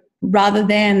 So rather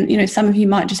than, you know, some of you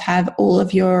might just have all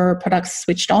of your products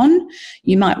switched on.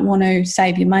 You might want to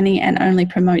save your money and only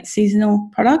promote seasonal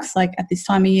products, like at this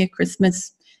time of year,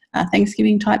 Christmas,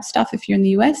 Thanksgiving type stuff if you're in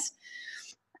the US.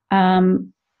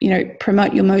 You know,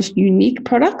 promote your most unique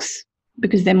products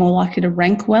because they're more likely to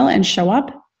rank well and show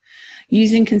up.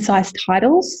 Using concise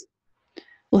titles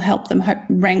will help them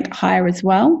rank higher as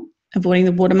well. Avoiding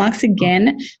the watermarks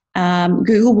again.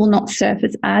 Google will not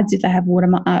surface ads if they have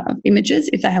images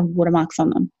if they have watermarks on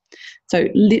them. So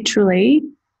literally,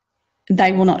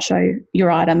 they will not show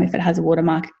your item if it has a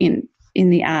watermark in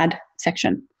the ad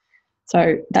section.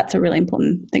 So that's a really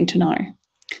important thing to know.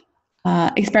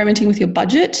 Experimenting with your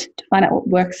budget to find out what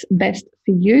works best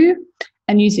for you,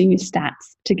 and using your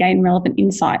stats to gain relevant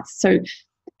insights. So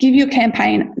give your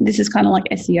campaign, this is kind of like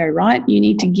SEO, right? You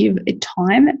need to give it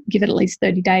time, give it at least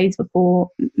 30 days before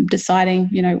deciding,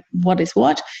 you know, what is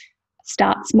what.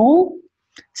 Start small,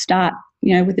 start,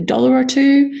 you know, with $1 or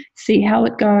 $2, see how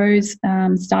it goes.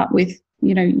 Start with,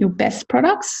 you know, your best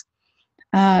products.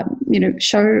 You know,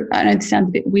 I know this sounds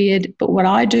a bit weird, but what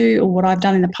I do or what I've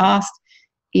done in the past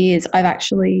is I've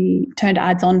actually turned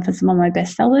ads on for some of my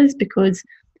best sellers, because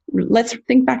let's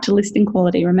think back to listing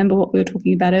quality. Remember what we were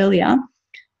talking about earlier.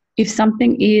 If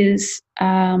something is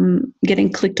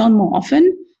getting clicked on more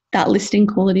often, that listing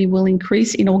quality will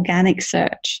increase in organic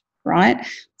search, right?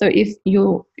 So if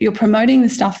you're promoting the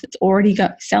stuff that's already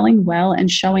selling well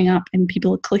and showing up and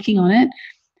people are clicking on it,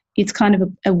 it's kind of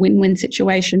a win-win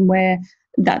situation where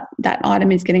that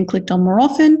item is getting clicked on more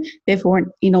often.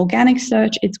 Therefore, in organic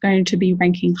search, it's going to be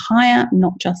ranking higher,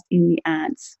 not just in the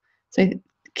ads. So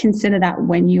consider that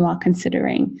when you are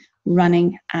considering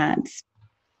running ads.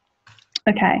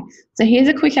 Okay, so here's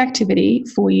a quick activity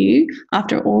for you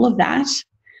after all of that.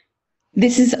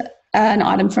 This is an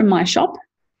item from my shop.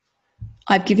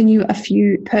 I've given you a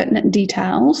few pertinent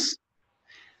details.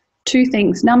 2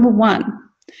 things. Number 1,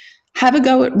 have a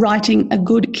go at writing a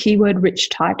good keyword-rich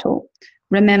title.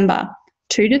 Remember,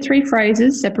 2 to 3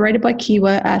 phrases separated by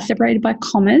separated by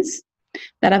commas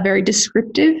that are very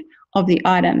descriptive of the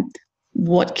item.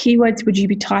 What keywords would you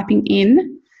be typing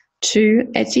in to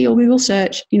Etsy or Google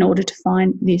search in order to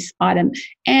find this item?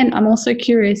 And I'm also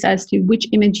curious as to which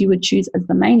image you would choose as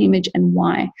the main image and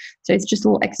why. So it's just a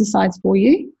little exercise for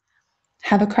you.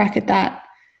 Have a crack at that.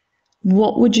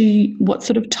 What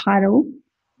sort of title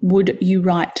would you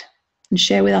write? And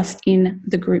share with us in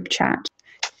the group chat.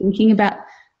 Thinking about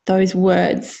those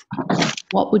words,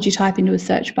 what would you type into a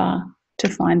search bar to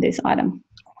find this item?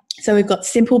 So we've got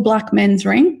simple black men's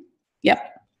ring. Yep,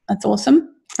 that's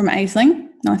awesome. From Aisling.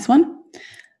 Nice one.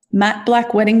 Matte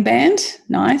black wedding band.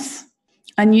 Nice.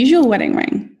 Unusual wedding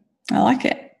ring. I like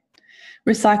it.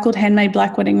 Recycled handmade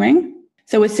black wedding ring.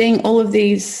 So we're seeing all of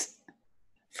these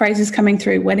phrases coming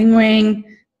through. Wedding ring,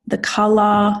 the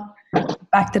colour, the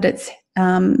fact that it's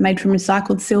made from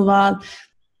recycled silver.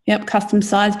 Yep, custom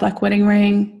size black wedding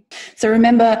ring. So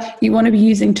remember, you want to be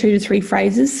using 2 to 3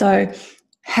 phrases. So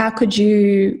how could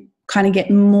you kind of get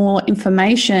more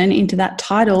information into that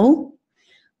title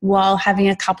while having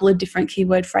a couple of different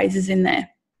keyword phrases in there?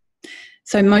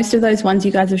 So most of those ones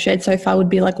you guys have shared so far would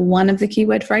be like one of the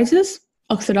keyword phrases.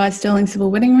 Oxidized sterling silver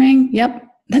wedding ring. Yep,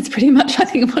 that's pretty much I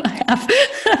think what I have.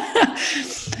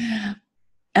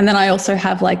 And then I also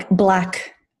have like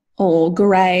black or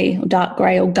grey or dark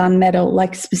grey or gunmetal,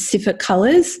 like specific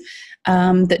colours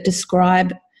that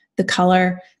describe the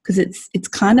colour, because it's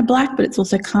kind of black, but it's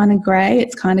also kind of grey,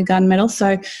 it's kind of gunmetal.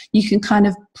 So you can kind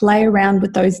of play around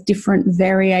with those different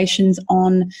variations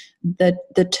on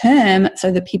the term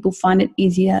so that people find it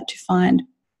easier to find.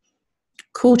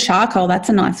 Cool, charcoal, that's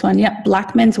a nice one. Yep,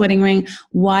 black men's wedding ring,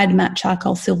 wide matte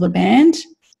charcoal silver band.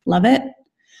 Love it.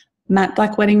 Matte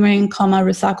black wedding ring, comma,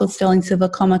 recycled sterling silver,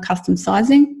 comma, custom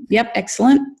sizing. Yep,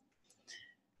 excellent.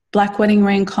 Black wedding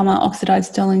ring, comma,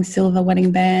 oxidized sterling silver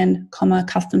wedding band, comma,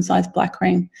 custom sized black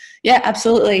ring. Yeah,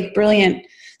 absolutely. Brilliant.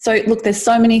 So look, there's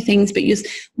so many things, but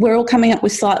we're all coming up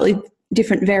with slightly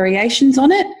different variations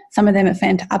on it. Some of them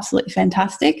are absolutely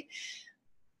fantastic.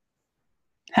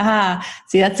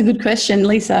 See, that's a good question,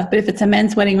 Lisa. But if it's a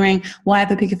men's wedding ring, why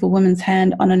have a pic of a woman's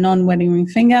hand on a non-wedding ring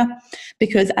finger?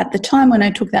 Because at the time when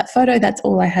I took that photo, that's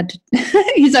all I had to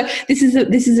so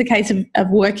this is a case of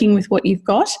working with what you've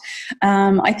got.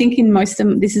 I think in most of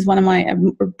them, this is one of my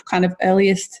kind of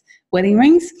earliest wedding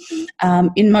rings.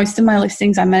 In most of my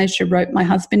listings, I managed to rope my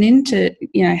husband into,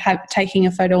 taking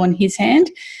a photo on his hand.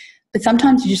 But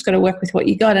sometimes you just got to work with what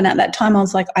you got. And at that time, I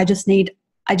was like, I just need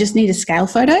a scale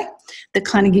photo that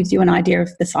kind of gives you an idea of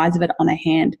the size of it on a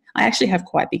hand. I actually have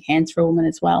quite big hands for a woman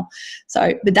as well.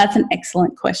 So, but that's an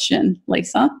excellent question,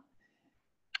 Lisa.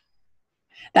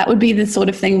 That would be the sort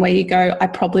of thing where you go, I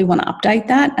probably want to update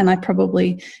that, and I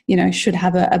probably, should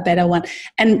have a better one.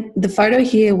 And the photo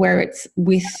here where it's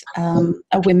with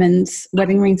a women's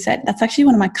wedding ring set, that's actually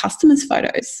one of my customers'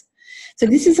 photos. So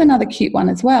this is another cute one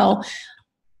as well.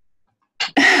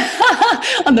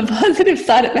 On the positive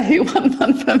side, it may be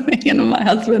one for me and my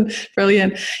husband.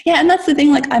 Brilliant. Yeah, and that's the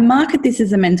thing, like I market this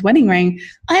as a men's wedding ring.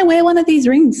 I wear one of these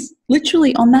rings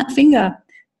literally on that finger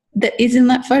that is in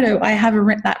that photo. I have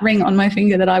that ring on my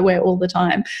finger that I wear all the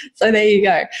time. So there you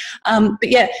go. But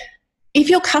yeah, if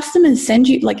your customers send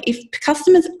you, like if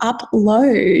customers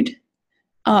upload,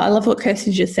 I love what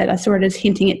Kirsty just said. I saw it as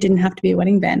hinting it didn't have to be a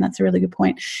wedding band. That's a really good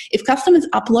point. If customers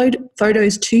upload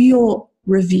photos to your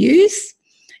reviews,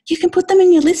 you can put them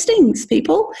in your listings,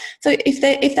 people. So if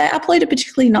they upload a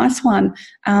particularly nice one,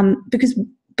 because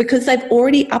they've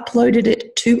already uploaded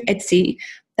it to Etsy,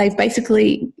 they've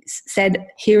basically said,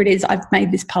 here it is, I've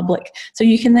made this public. So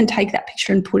you can then take that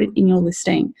picture and put it in your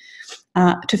listing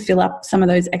to fill up some of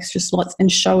those extra slots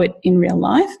and show it in real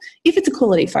life, if it's a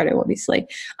quality photo, obviously.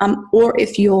 Or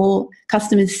if your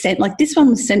customers sent, like this one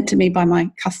was sent to me by my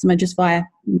customer just via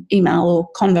email or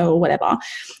Convo or whatever.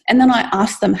 And then I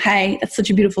asked them, hey, that's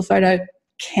such a beautiful photo.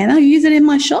 Can I use it in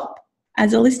my shop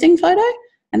as a listing photo?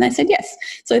 And they said yes.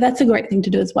 So that's a great thing to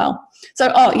do as well.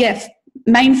 So,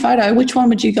 main photo, which one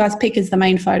would you guys pick as the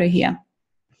main photo here?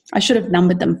 I should have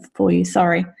numbered them for you,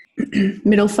 sorry.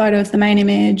 Middle photo is the main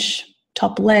image,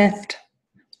 top left,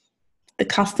 the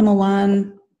customer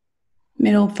one,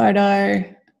 middle photo,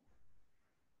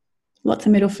 lots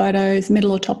of middle photos,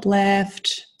 middle or top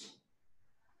left,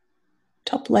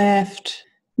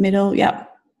 middle,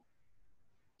 yep.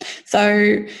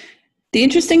 So the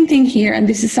interesting thing here, and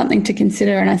this is something to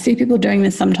consider, and I see people doing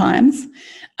this sometimes,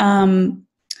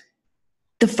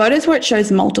 the photos where it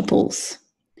shows multiples,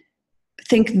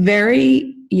 think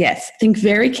very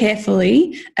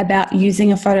carefully about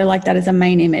using a photo like that as a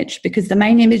main image, because the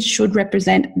main image should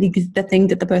represent the thing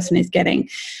that the person is getting.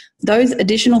 Those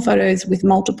additional photos with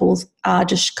multiples are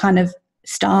just kind of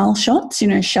style shots,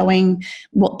 showing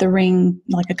what the ring,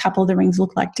 like a couple of the rings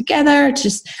look like together. It's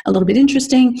just a little bit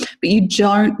interesting, but you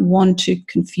don't want to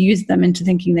confuse them into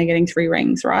thinking they're getting 3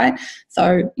 rings, right?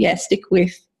 So yeah, stick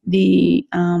with the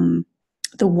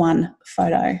one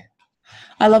photo.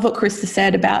 I love what Krista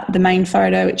said about the main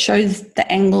photo. It shows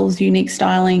the angles, unique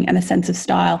styling, and a sense of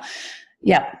style.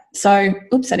 Yeah. So,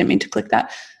 oops, I didn't mean to click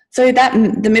that. So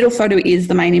the middle photo is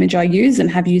the main image I use and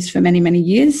have used for many, many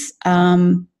years.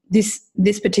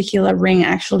 This particular ring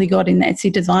actually got in the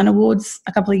Etsy Design Awards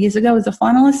a couple of years ago as a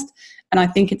finalist, and I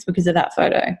think it's because of that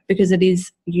photo, because it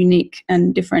is unique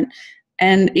and different.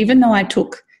 And even though I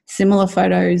took similar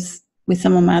photos with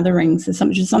some of my other rings, there's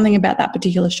just something about that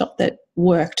particular shot that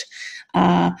worked.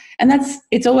 And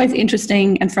it's always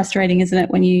interesting and frustrating, isn't it,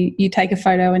 when you take a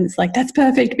photo and it's like, that's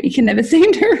perfect, but you can never seem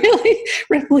to really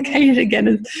replicate it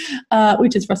again,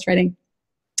 which is frustrating.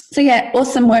 So yeah,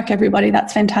 awesome work, everybody.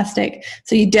 That's fantastic.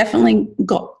 So you definitely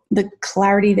got the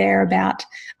clarity there about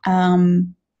the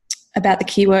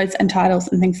keywords and titles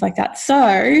and things like that.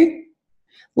 So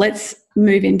let's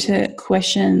move into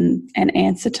question and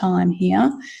answer time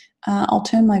here. I'll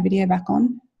turn my video back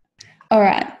on. All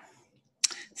right.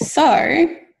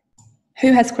 So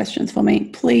who has questions for me?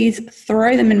 Please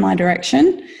throw them in my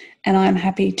direction and I'm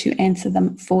happy to answer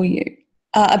them for you.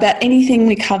 About anything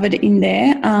we covered in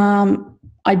there,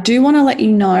 I do want to let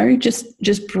you know,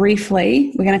 just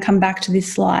briefly, we're going to come back to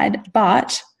this slide,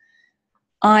 but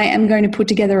I am going to put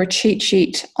together a cheat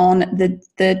sheet on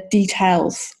the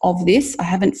details of this. I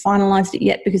haven't finalised it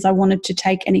yet because I wanted to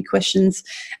take any questions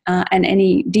and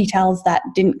any details that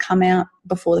didn't come out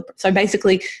before. So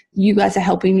basically, you guys are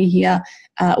helping me here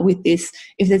with this.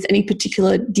 If there's any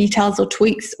particular details or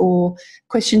tweaks or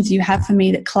questions you have for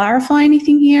me that clarify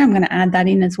anything here, I'm going to add that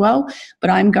in as well.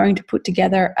 But I'm going to put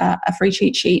together a free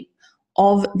cheat sheet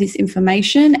of this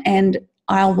information and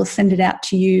I will send it out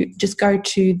to you. Just go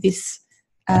to this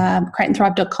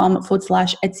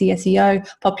createandthrive.com/Etsy SEO,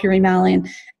 pop your email in,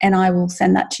 and I will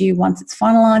send that to you once it's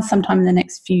finalized sometime in the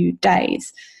next few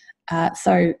days.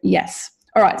 So yes.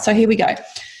 All right, so here we go.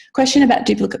 Question about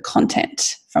duplicate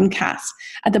content from Cass.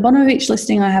 At the bottom of each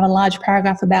listing, I have a large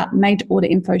paragraph about made to order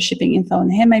info, shipping info, and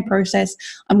the handmade process.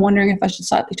 I'm wondering if I should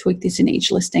slightly tweak this in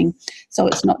each listing so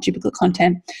it's not duplicate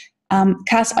content.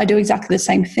 Cass, I do exactly the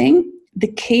same thing. The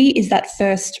key is that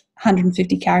first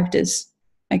 150 characters.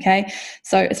 Okay,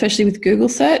 so especially with Google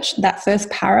search, that first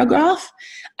paragraph,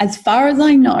 as far as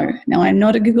I know, now I'm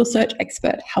not a Google search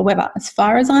expert, however, as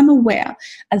far as I'm aware,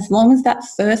 as long as that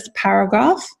first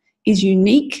paragraph is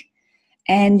unique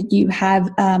and you have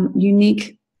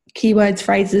unique keywords,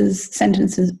 phrases,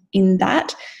 sentences in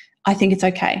that, I think it's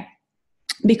okay,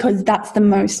 because that's the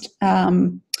most,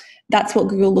 that's what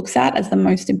Google looks at as the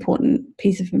most important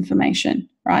piece of information,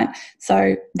 right?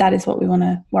 So that is what we want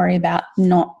to worry about,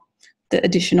 not the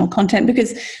additional content,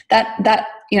 because that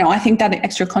I think that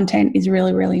extra content is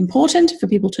really, really important for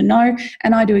people to know,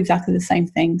 and I do exactly the same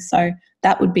thing. So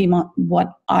that would be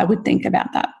what I would think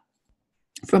about that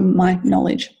from my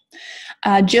knowledge.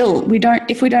 Jill,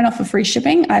 if we don't offer free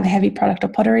shipping, I have heavy product or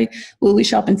pottery, will we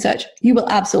show up in search? You will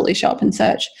absolutely show up in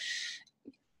search.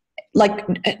 Like,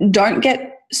 don't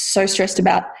get so stressed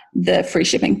about the free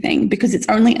shipping thing, because it's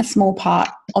only a small part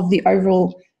of the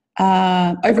overall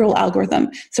algorithm.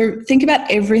 So think about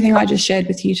everything I just shared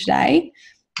with you today: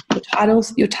 your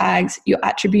titles, your tags, your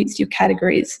attributes, your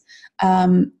categories.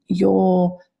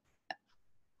 Your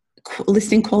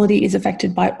listing quality is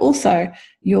affected by also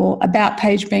your about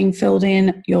page being filled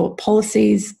in, your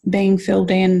policies being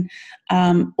filled in.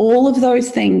 All of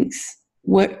those things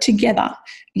work together.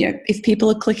 If people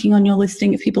are clicking on your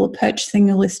listing, if people are purchasing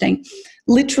your listing,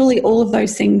 literally all of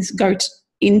those things go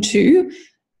into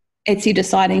Etsy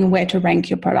deciding where to rank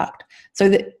your product.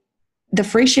 So the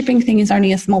free shipping thing is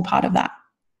only a small part of that.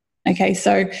 Okay,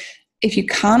 so if you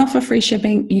can't offer free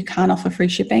shipping, you can't offer free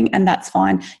shipping, and that's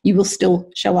fine. You will still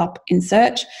show up in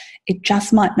search. It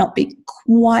just might not be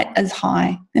quite as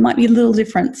high. There might be a little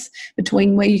difference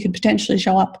between where you could potentially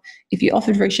show up if you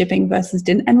offered free shipping versus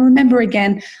didn't. And remember,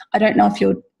 again, I don't know if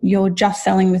you're just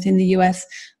selling within the US,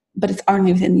 but it's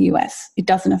only within the US. It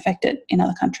doesn't affect it in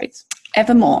other countries.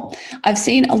 Evermore, I've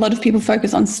seen a lot of people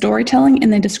focus on storytelling in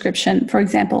their description. For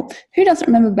example, who doesn't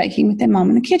remember baking with their mum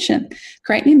in the kitchen?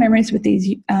 Create new memories with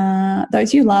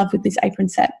those you love with this apron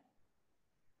set.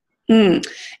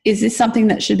 Is this something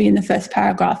that should be in the first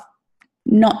paragraph?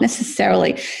 Not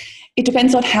necessarily. It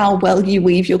depends on how well you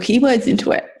weave your keywords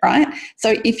into it, right?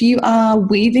 So if you are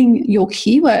weaving your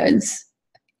keywords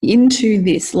into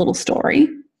this little story,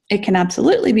 it can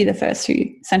absolutely be the first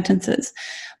few sentences.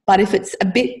 But if it's a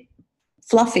bit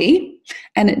fluffy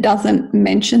and it doesn't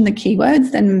mention the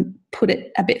keywords, then put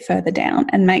it a bit further down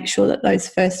and make sure that those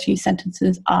first few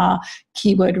sentences are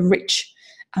keyword rich.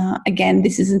 Again,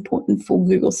 this is important for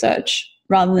Google search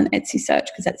rather than Etsy search,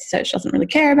 because Etsy search doesn't really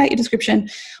care about your description,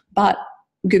 but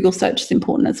Google search is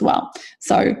important as well.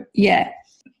 So yeah,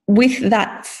 with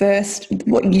that first,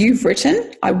 what you've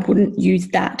written, I wouldn't use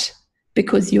that,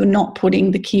 because you're not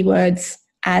putting the keywords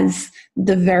as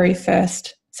the very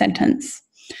first sentence.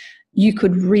 You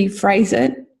could rephrase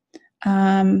it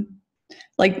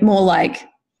more like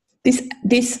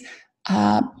this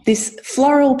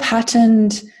floral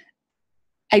patterned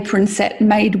apron set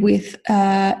made with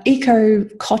eco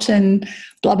cotton,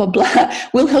 blah, blah, blah,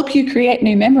 will help you create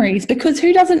new memories, because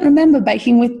who doesn't remember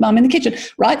baking with mum in the kitchen,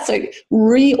 right? So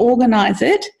reorganize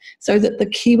it so that the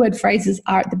keyword phrases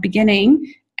are at the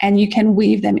beginning and you can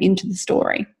weave them into the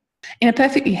story. In a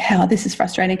perfect, this is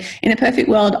frustrating. In a perfect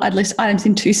world, I'd list items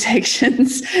in 2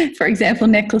 sections. For example,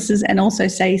 necklaces, and also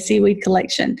say seaweed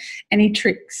collection. Any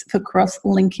tricks for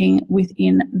cross-linking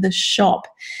within the shop?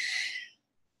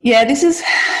 Yeah, this is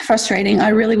frustrating. I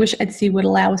really wish Etsy would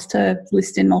allow us to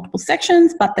list in multiple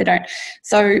sections, but they don't.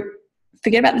 So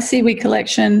forget about the seaweed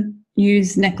collection,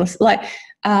 use necklace.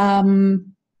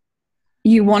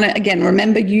 You want to, again,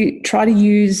 remember, you try to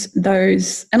use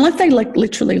those, unless they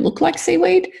literally look like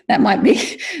seaweed, that might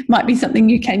be something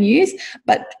you can use,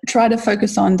 but try to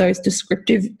focus on those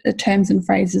descriptive terms and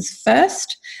phrases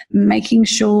first, making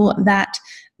sure that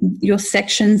your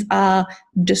sections are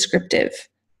descriptive.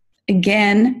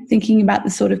 Again, thinking about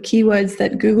the sort of keywords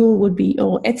that Google would be,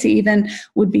 or Etsy even,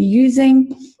 would be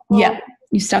using. Yeah,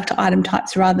 you stuck to item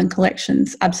types rather than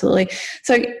collections. Absolutely.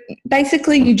 So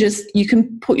basically you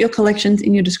can put your collections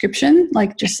in your description,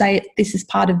 like just say this is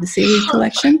part of the seaweed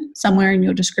collection somewhere in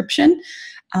your description,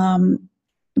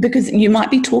 because you might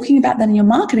be talking about that in your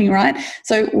marketing, right?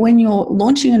 So when you're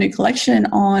launching a new collection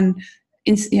on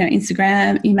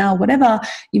Instagram, email, whatever,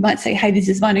 you might say, hey, this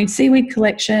is my new seaweed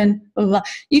collection, blah, blah, blah.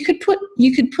 You could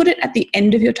put it at the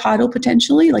end of your title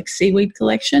potentially, like seaweed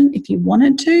collection, if you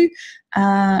wanted to.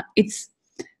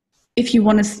 If you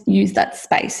want to use that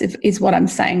space, is what I'm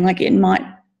saying. Like it might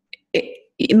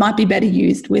be better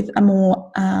used with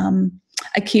a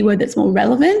keyword that's more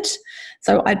relevant.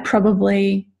 So I'd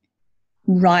probably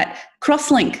write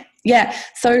cross-link. Yeah.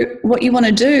 So what you want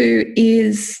to do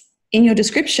is, in your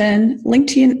description, link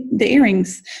to the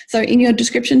earrings. So in your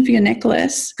description for your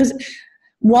necklace, because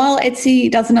while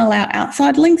Etsy doesn't allow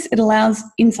outside links, it allows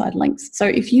inside links. So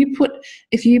if you put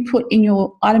in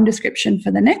your item description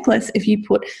for the necklace, if you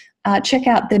put check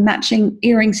out the matching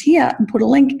earrings here and put a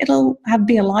link, it'll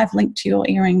be a live link to your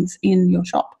earrings in your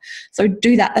shop. So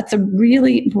do that. That's a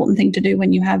really important thing to do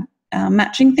when you have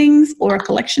matching things or a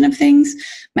collection of things.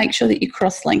 Make sure that you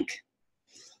cross-link.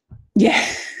 Yeah,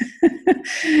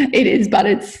 it is, but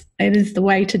it is the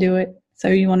way to do it. So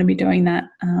you want to be doing that,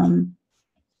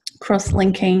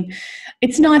 cross-linking.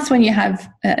 It's nice when you have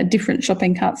a different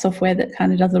shopping cart software that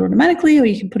kind of does it automatically, or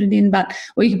you can put it in,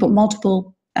 or you can put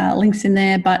multiple links in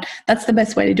there. But that's the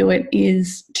best way to do it,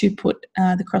 is to put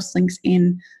the cross-links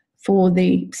in for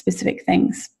the specific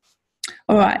things.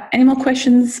 All right, any more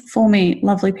questions for me,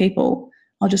 lovely people?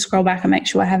 I'll just scroll back and make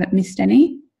sure I haven't missed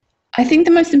any. I think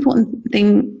the most important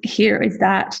thing here is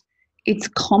that it's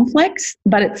complex,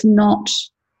 but it's not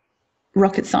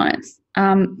rocket science.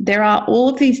 There are all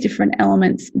of these different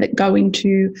elements that go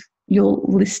into your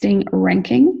listing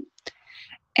ranking,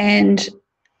 and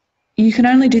you can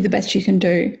only do the best you can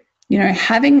do.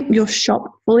 Having your shop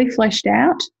fully fleshed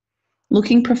out,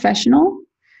 looking professional,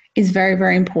 is very,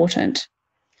 very important,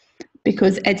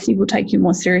 because Etsy will take you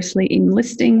more seriously in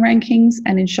listing rankings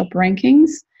and in shop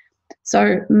rankings.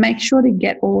 So make sure to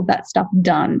get all of that stuff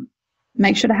done.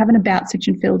 Make sure to have an about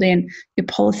section filled in, your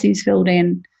policies filled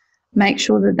in. Make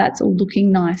sure that that's all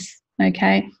looking nice,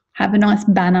 okay? Have a nice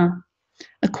banner,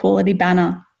 a quality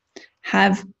banner.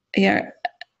 Have a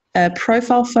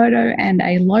profile photo and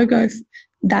a logo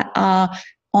that are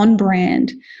on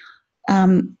brand.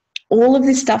 All of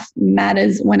this stuff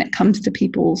matters when it comes to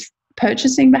people's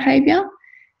purchasing behavior,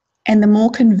 and the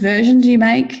more conversions you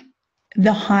make,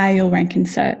 the higher you'll rank in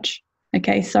search.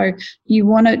 Okay, so you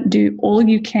want to do all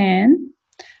you can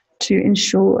to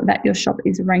ensure that your shop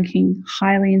is ranking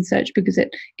highly in search, because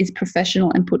it is professional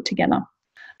and put together.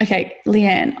 Okay,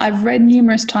 Leanne, I've read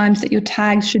numerous times that your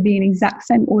tags should be in exact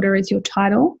same order as your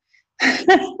title.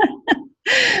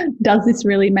 Does this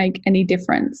really make any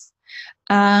difference?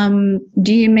 Do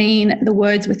you mean the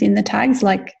words within the tags,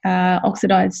 like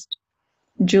oxidized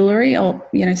jewelry, or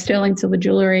sterling silver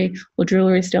jewelry, or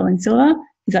jewelry sterling silver?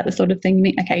 Is that the sort of thing you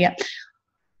mean? Okay, yeah.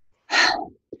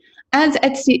 As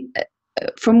Etsy,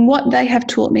 from what they have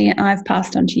taught me and I've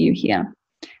passed on to you here,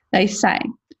 they say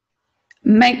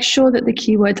make sure that the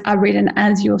keywords are written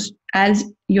as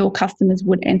your customers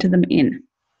would enter them in.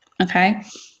 Okay,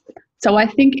 so I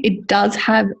think it does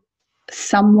have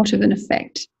somewhat of an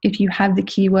effect if you have the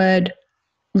keyword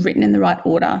written in the right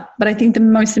order. But I think the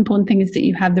most important thing is that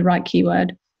you have the right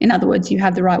keyword. In other words, you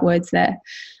have the right words there.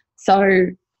 So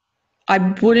I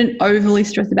wouldn't overly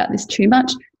stress about this too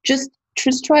much. Just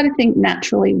try to think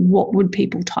naturally, what would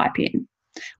people type in?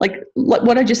 Like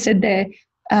what I just said there,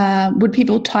 would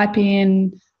people type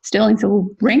in sterling silver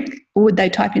ring, or would they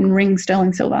type in ring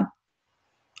sterling silver?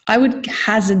 I would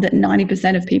hazard that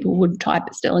 90% of people would type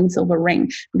sterling silver ring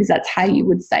because that's how you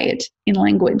would say it in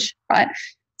language, right?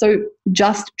 So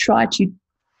just try to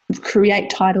create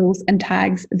titles and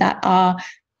tags that are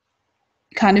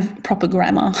kind of proper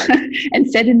grammar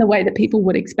and said in the way that people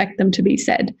would expect them to be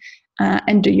said,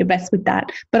 and do your best with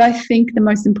that. But I think the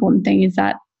most important thing is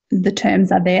that the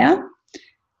terms are there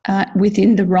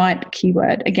within the right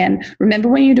keyword. Again, remember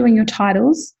when you're doing your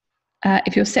titles,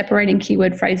 if you're separating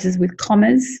keyword phrases with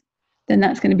commas, then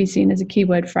that's going to be seen as a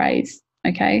keyword phrase.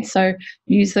 Okay, so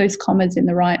use those commas in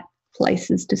the right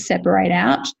places to separate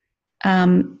out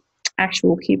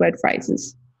actual keyword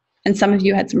phrases. And some of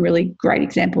you had some really great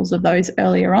examples of those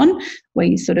earlier on, where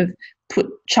you sort of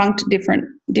chunked different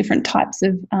types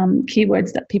of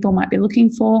keywords that people might be looking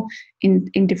for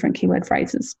in different keyword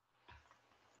phrases.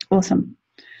 Awesome.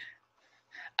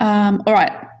 All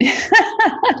right.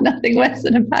 Nothing worse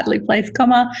than a badly placed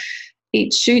comma.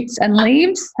 Eat shoots and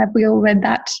leaves. Have we all read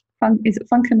that? Is it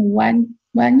Funk and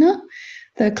Wagner?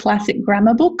 The classic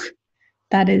grammar book.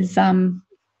 That is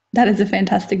a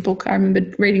fantastic book. I remember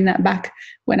reading that back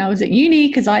when I was at uni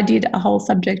because I did a whole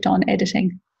subject on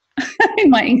editing in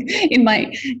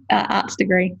my arts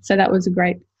degree. So that was a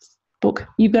great book.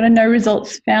 You've got a no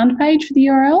results found page for the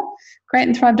URL,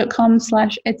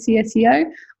 greatandthrive.com/Etsy SEO.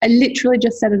 I literally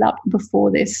just set it up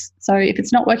before this. So if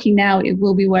it's not working now, it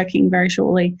will be working very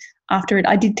shortly after it.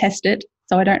 I did test it,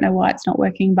 so I don't know why it's not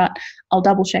working, but I'll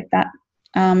double check that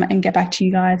and get back to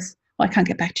you guys. Well, I can't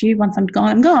get back to you. Once I'm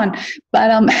gone.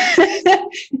 But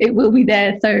it will be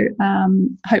there. So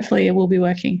hopefully it will be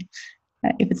working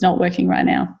if it's not working right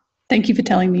now. Thank you for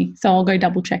telling me. So I'll go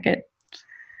double check it.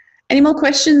 Any more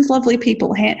questions, lovely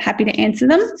people? Happy to answer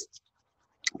them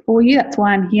for you. That's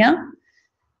why I'm here.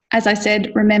 As I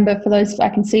said, remember, for those, I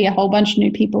can see a whole bunch of new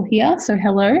people here. So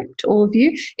hello to all of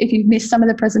you. If you've missed some of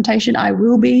the presentation, I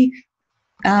will be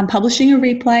publishing a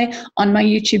replay on my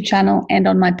YouTube channel and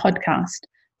on my podcast.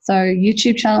 So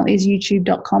YouTube channel is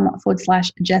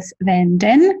youtube.com/Jess Van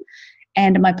Den.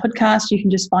 And my podcast you can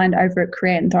just find over at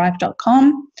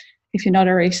createandthrive.com. If you're not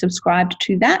already subscribed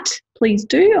to that, please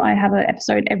do. I have an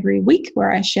episode every week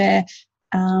where I share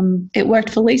it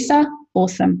worked for Lisa.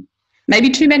 Awesome. Maybe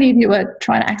too many of you are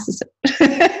trying to access it.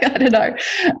 I don't know.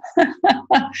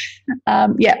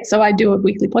 So I do a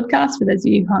weekly podcast for those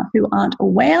of you who aren't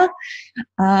aware.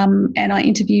 And I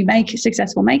interview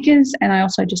successful makers. And I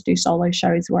also just do solo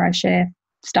shows where I share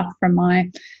stuff from my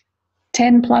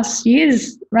 10 plus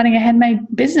years running a handmade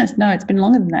business. No, it's been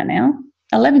longer than that now.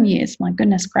 11 years, my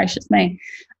goodness gracious me,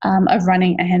 of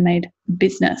running a handmade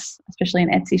business, especially an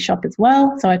Etsy shop as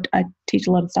well. So I teach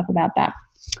a lot of stuff about that.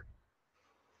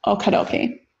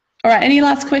 Okay. All right, any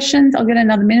last questions? I'll get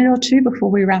another minute or two before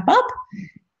we wrap up.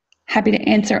 Happy to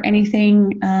answer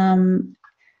anything.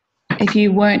 If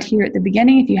you weren't here at the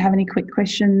beginning, if you have any quick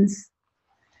questions.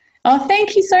 Oh,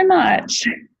 thank you so much.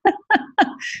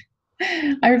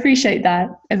 I appreciate that.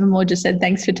 Evermore just said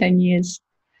thanks for 10 years.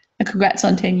 And congrats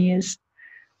on 10 years.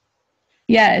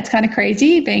 Yeah, it's kind of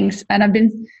crazy and I've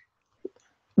been,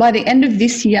 by the end of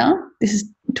this year, this is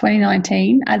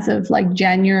 2019, as of like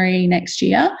January next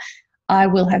year, I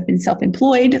will have been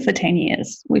self-employed for 10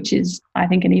 years, which is, I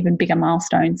think, an even bigger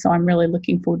milestone. So I'm really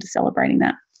looking forward to celebrating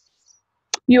that.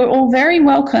 You're all very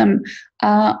welcome.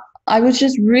 I was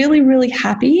just really, really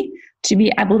happy to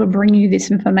be able to bring you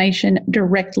this information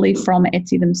directly from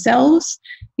Etsy themselves.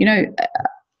 You know,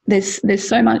 there's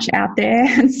so much out there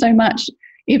and so much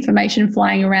information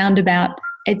flying around about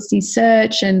Etsy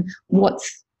search and what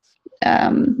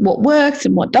works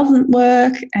and what doesn't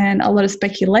work, and a lot of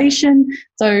speculation.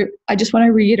 So I just want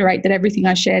to reiterate that everything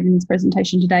I shared in this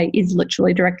presentation today is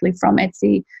literally directly from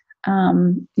Etsy.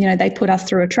 They put us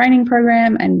through a training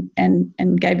program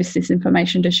and gave us this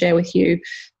information to share with you.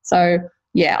 So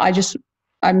yeah,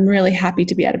 I'm really happy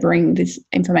to be able to bring this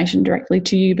information directly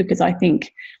to you, because I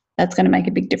think that's going to make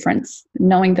a big difference,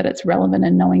 knowing that it's relevant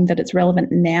and knowing that it's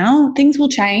relevant now. Things will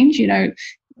change,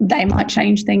 they might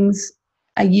change things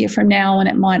a year from now and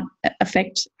it might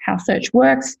affect how search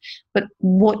works. But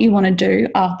what you want to do,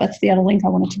 that's the other link I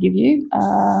wanted to give you.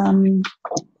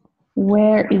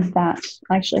 Where is that?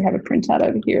 I actually have a printout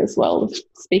over here as well with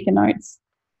speaker notes.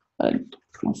 But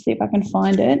I'll see if I can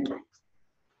find it.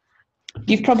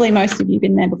 Most of you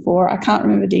been there before. I can't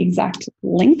remember the exact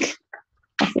link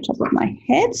off the top of my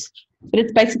head, but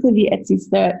it's basically the Etsy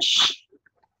search.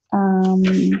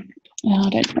 Don't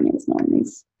tell me it's not on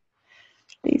these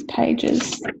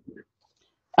pages.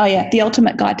 Oh yeah, the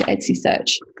ultimate guide to Etsy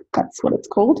search. That's what it's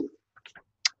called.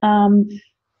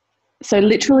 So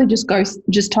literally just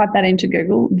type that into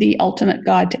Google, the ultimate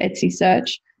guide to Etsy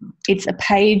search. It's a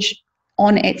page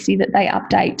on Etsy that they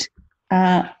update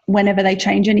whenever they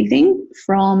change anything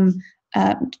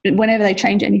whenever they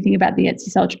change anything about the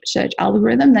Etsy search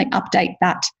algorithm, they update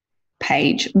that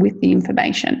page with the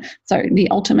information. So the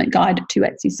ultimate guide to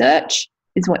Etsy search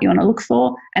is what you want to look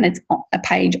for, and it's a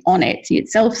page on Etsy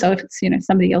itself. So if it's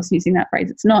somebody else using that phrase,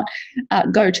 it's not.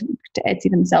 Go to Etsy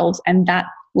themselves, and that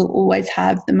will always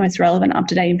have the most relevant,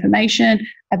 up-to-date information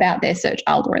about their search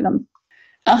algorithm.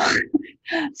 Oh,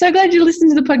 so glad you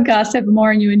listened to the podcast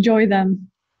evermore and you enjoy them.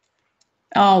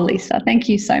 Oh, Lisa, thank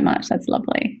you so much. That's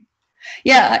lovely.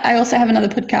 Yeah, I also have another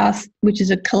podcast, which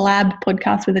is a collab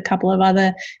podcast with a couple of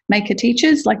other maker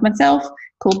teachers like myself,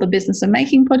 called the Business of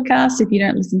Making podcast. If you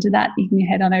don't listen to that, you can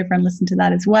head on over and listen to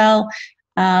that as well.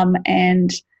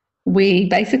 And we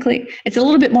basically, it's a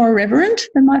little bit more irreverent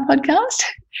than my podcast.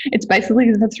 It's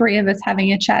basically the three of us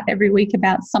having a chat every week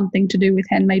about something to do with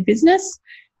handmade business.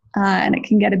 And it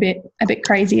can get a bit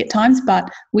crazy at times, but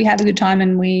we have a good time,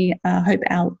 and we hope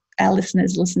our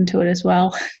listeners listen to it as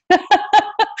well.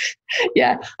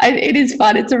 Yeah, it is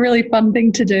fun. It's a really fun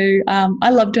thing to do. I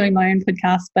love doing my own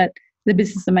podcast, but the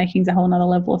Business of Making is a whole nother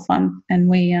level of fun, and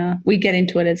we get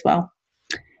into it as well.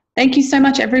 Thank you so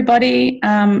much, everybody.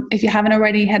 If you haven't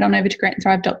already, head on over to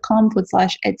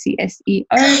createandthrive.com/Etsy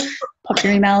SEO, pop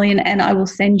your email in, and I will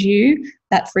send you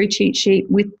that free cheat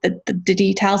sheet with the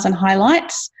details and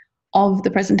highlights of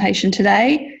the presentation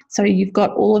today. So you've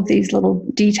got all of these little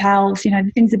details,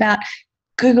 the things about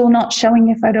Google not showing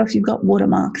your photo if you've got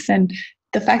watermarks, and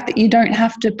the fact that you don't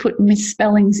have to put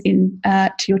misspellings in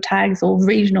to your tags or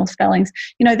regional spellings.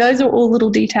 Those are all little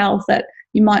details that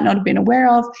you might not have been aware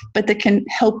of, but that can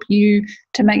help you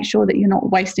to make sure that you're not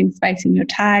wasting space in your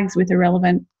tags with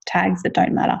irrelevant tags that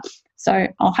don't matter. So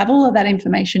I'll have all of that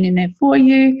information in there for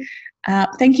you.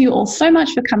 Thank you all so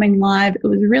much for coming live. It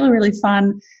was really, really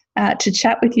fun to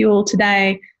chat with you all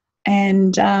today,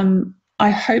 and I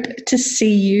hope to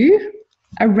see you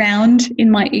around in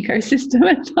my ecosystem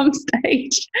at some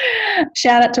stage.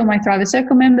 Shout out to all my Thriver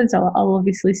Circle members. I'll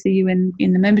obviously see you in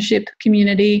the membership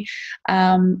community.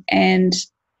 And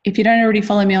if you don't already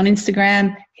follow me on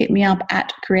Instagram, hit me up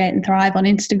at Create and Thrive on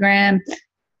Instagram.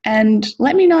 And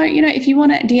let me know, if you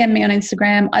want to DM me on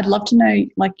Instagram, I'd love to know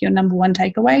your number one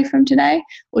takeaway from today,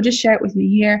 or just share it with me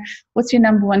here. What's your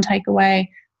number one takeaway?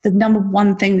 The number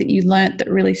one thing that you learnt that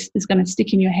really is going to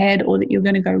stick in your head, or that you're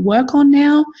going to go work on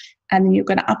now, and then you're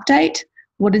going to update?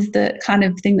 What is the kind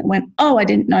of thing that went, oh, I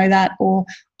didn't know that, or,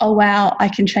 oh, wow, I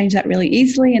can change that really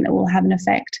easily and it will have an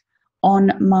effect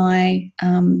on my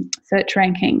search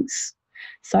rankings?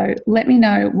 So let me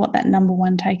know what that number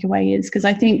one takeaway is, because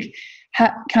I think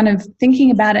kind of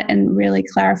thinking about it and really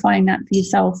clarifying that for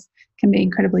yourself can be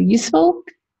incredibly useful.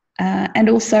 And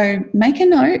also make a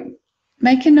note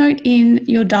in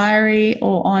your diary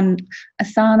or on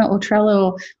Asana or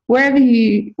Trello or wherever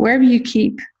you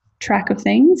keep track of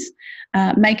things.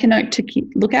 Make a note to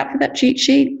look out for that cheat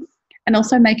sheet, and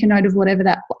also make a note of whatever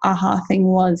that aha thing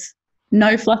was.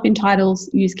 No fluff in titles,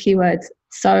 use keywords.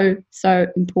 So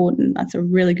important. That's a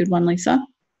really good one, Lisa.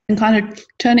 And kind of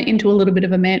turn it into a little bit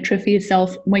of a mantra for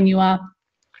yourself when you are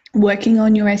working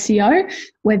on your SEO,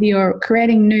 whether you're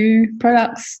creating new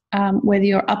products, whether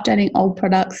you're updating old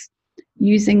products.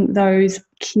 Using those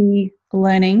key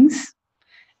learnings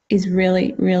is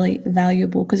really, really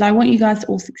valuable, because I want you guys to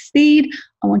all succeed.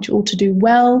 I want you all to do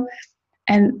well.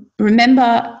 And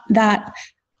remember that,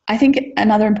 I think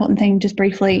another important thing, just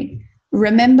briefly,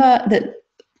 remember that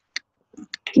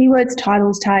keywords,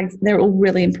 titles, tags, they're all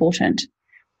really important.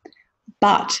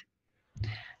 But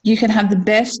you can have the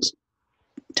best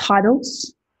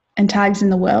titles and tags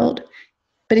in the world,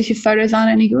 but if your photos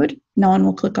aren't any good, no one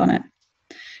will click on it.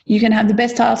 You can have the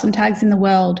best titles and tags in the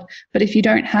world, but if you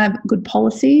don't have good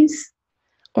policies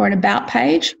or an about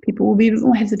page, people will be a bit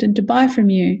more hesitant to buy from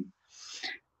you.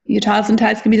 Your titles and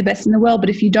tags can be the best in the world, but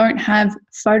if you don't have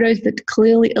photos that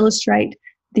clearly illustrate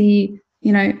the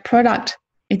product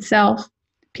itself,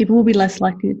 people will be less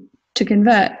likely to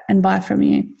convert and buy from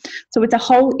you. So it's a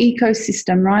whole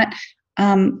ecosystem, right?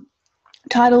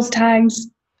 Titles, tags,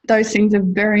 those things are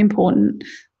very important.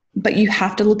 But you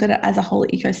have to look at it as a whole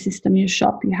ecosystem. Your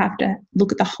shop, you have to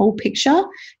look at the whole picture,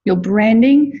 your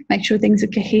branding, make sure things are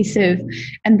cohesive.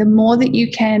 And the more that you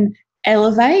can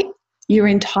elevate your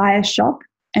entire shop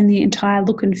and the entire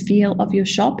look and feel of your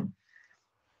shop,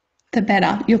 the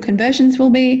better your conversions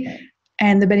will be.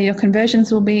 And the better your conversions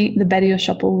will be, the better your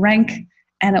shop will rank,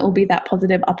 and it will be that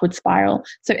positive upward spiral.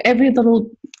 So every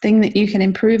little thing that you can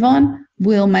improve on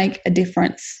will make a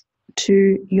difference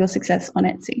to your success on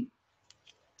Etsy.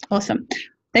 Awesome.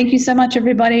 Thank you so much,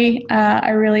 everybody.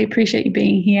 I really appreciate you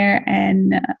being here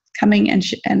and coming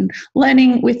and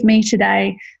learning with me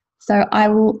today. So I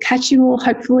will catch you all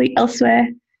hopefully elsewhere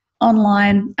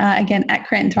online, again, at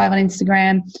Create and Thrive on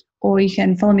Instagram, or you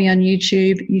can follow me on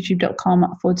YouTube,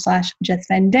 youtube.com/Jess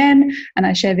Van Den, and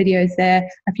I share videos there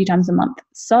a few times a month.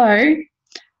 So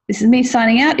this is me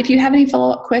signing out. If you have any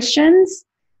follow-up questions,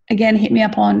 again, hit me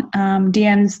up on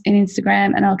DMs in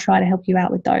Instagram and I'll try to help you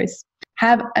out with those.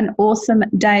 Have an awesome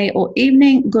day or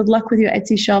evening. Good luck with your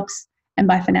Etsy shops, and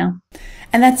bye for now.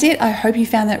 And that's it. I hope you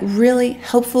found that really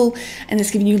helpful and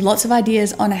it's given you lots of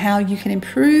ideas on how you can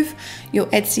improve your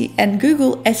Etsy and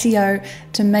Google SEO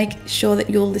to make sure that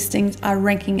your listings are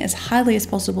ranking as highly as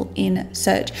possible in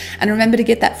search. And remember to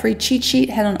get that free cheat sheet,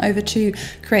 head on over to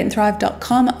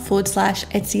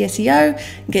createandthrive.com/Etsy SEO,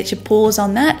 get your paws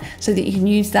on that so that you can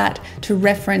use that to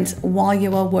reference while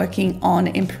you are working on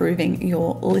improving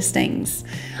your listings.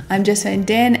 I'm Jess Van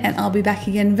Den and I'll be back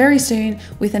again very soon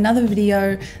with another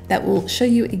video that will show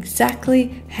you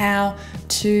exactly how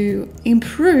to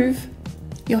improve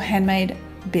your handmade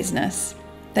business.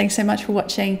 Thanks so much for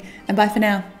watching and bye for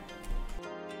now.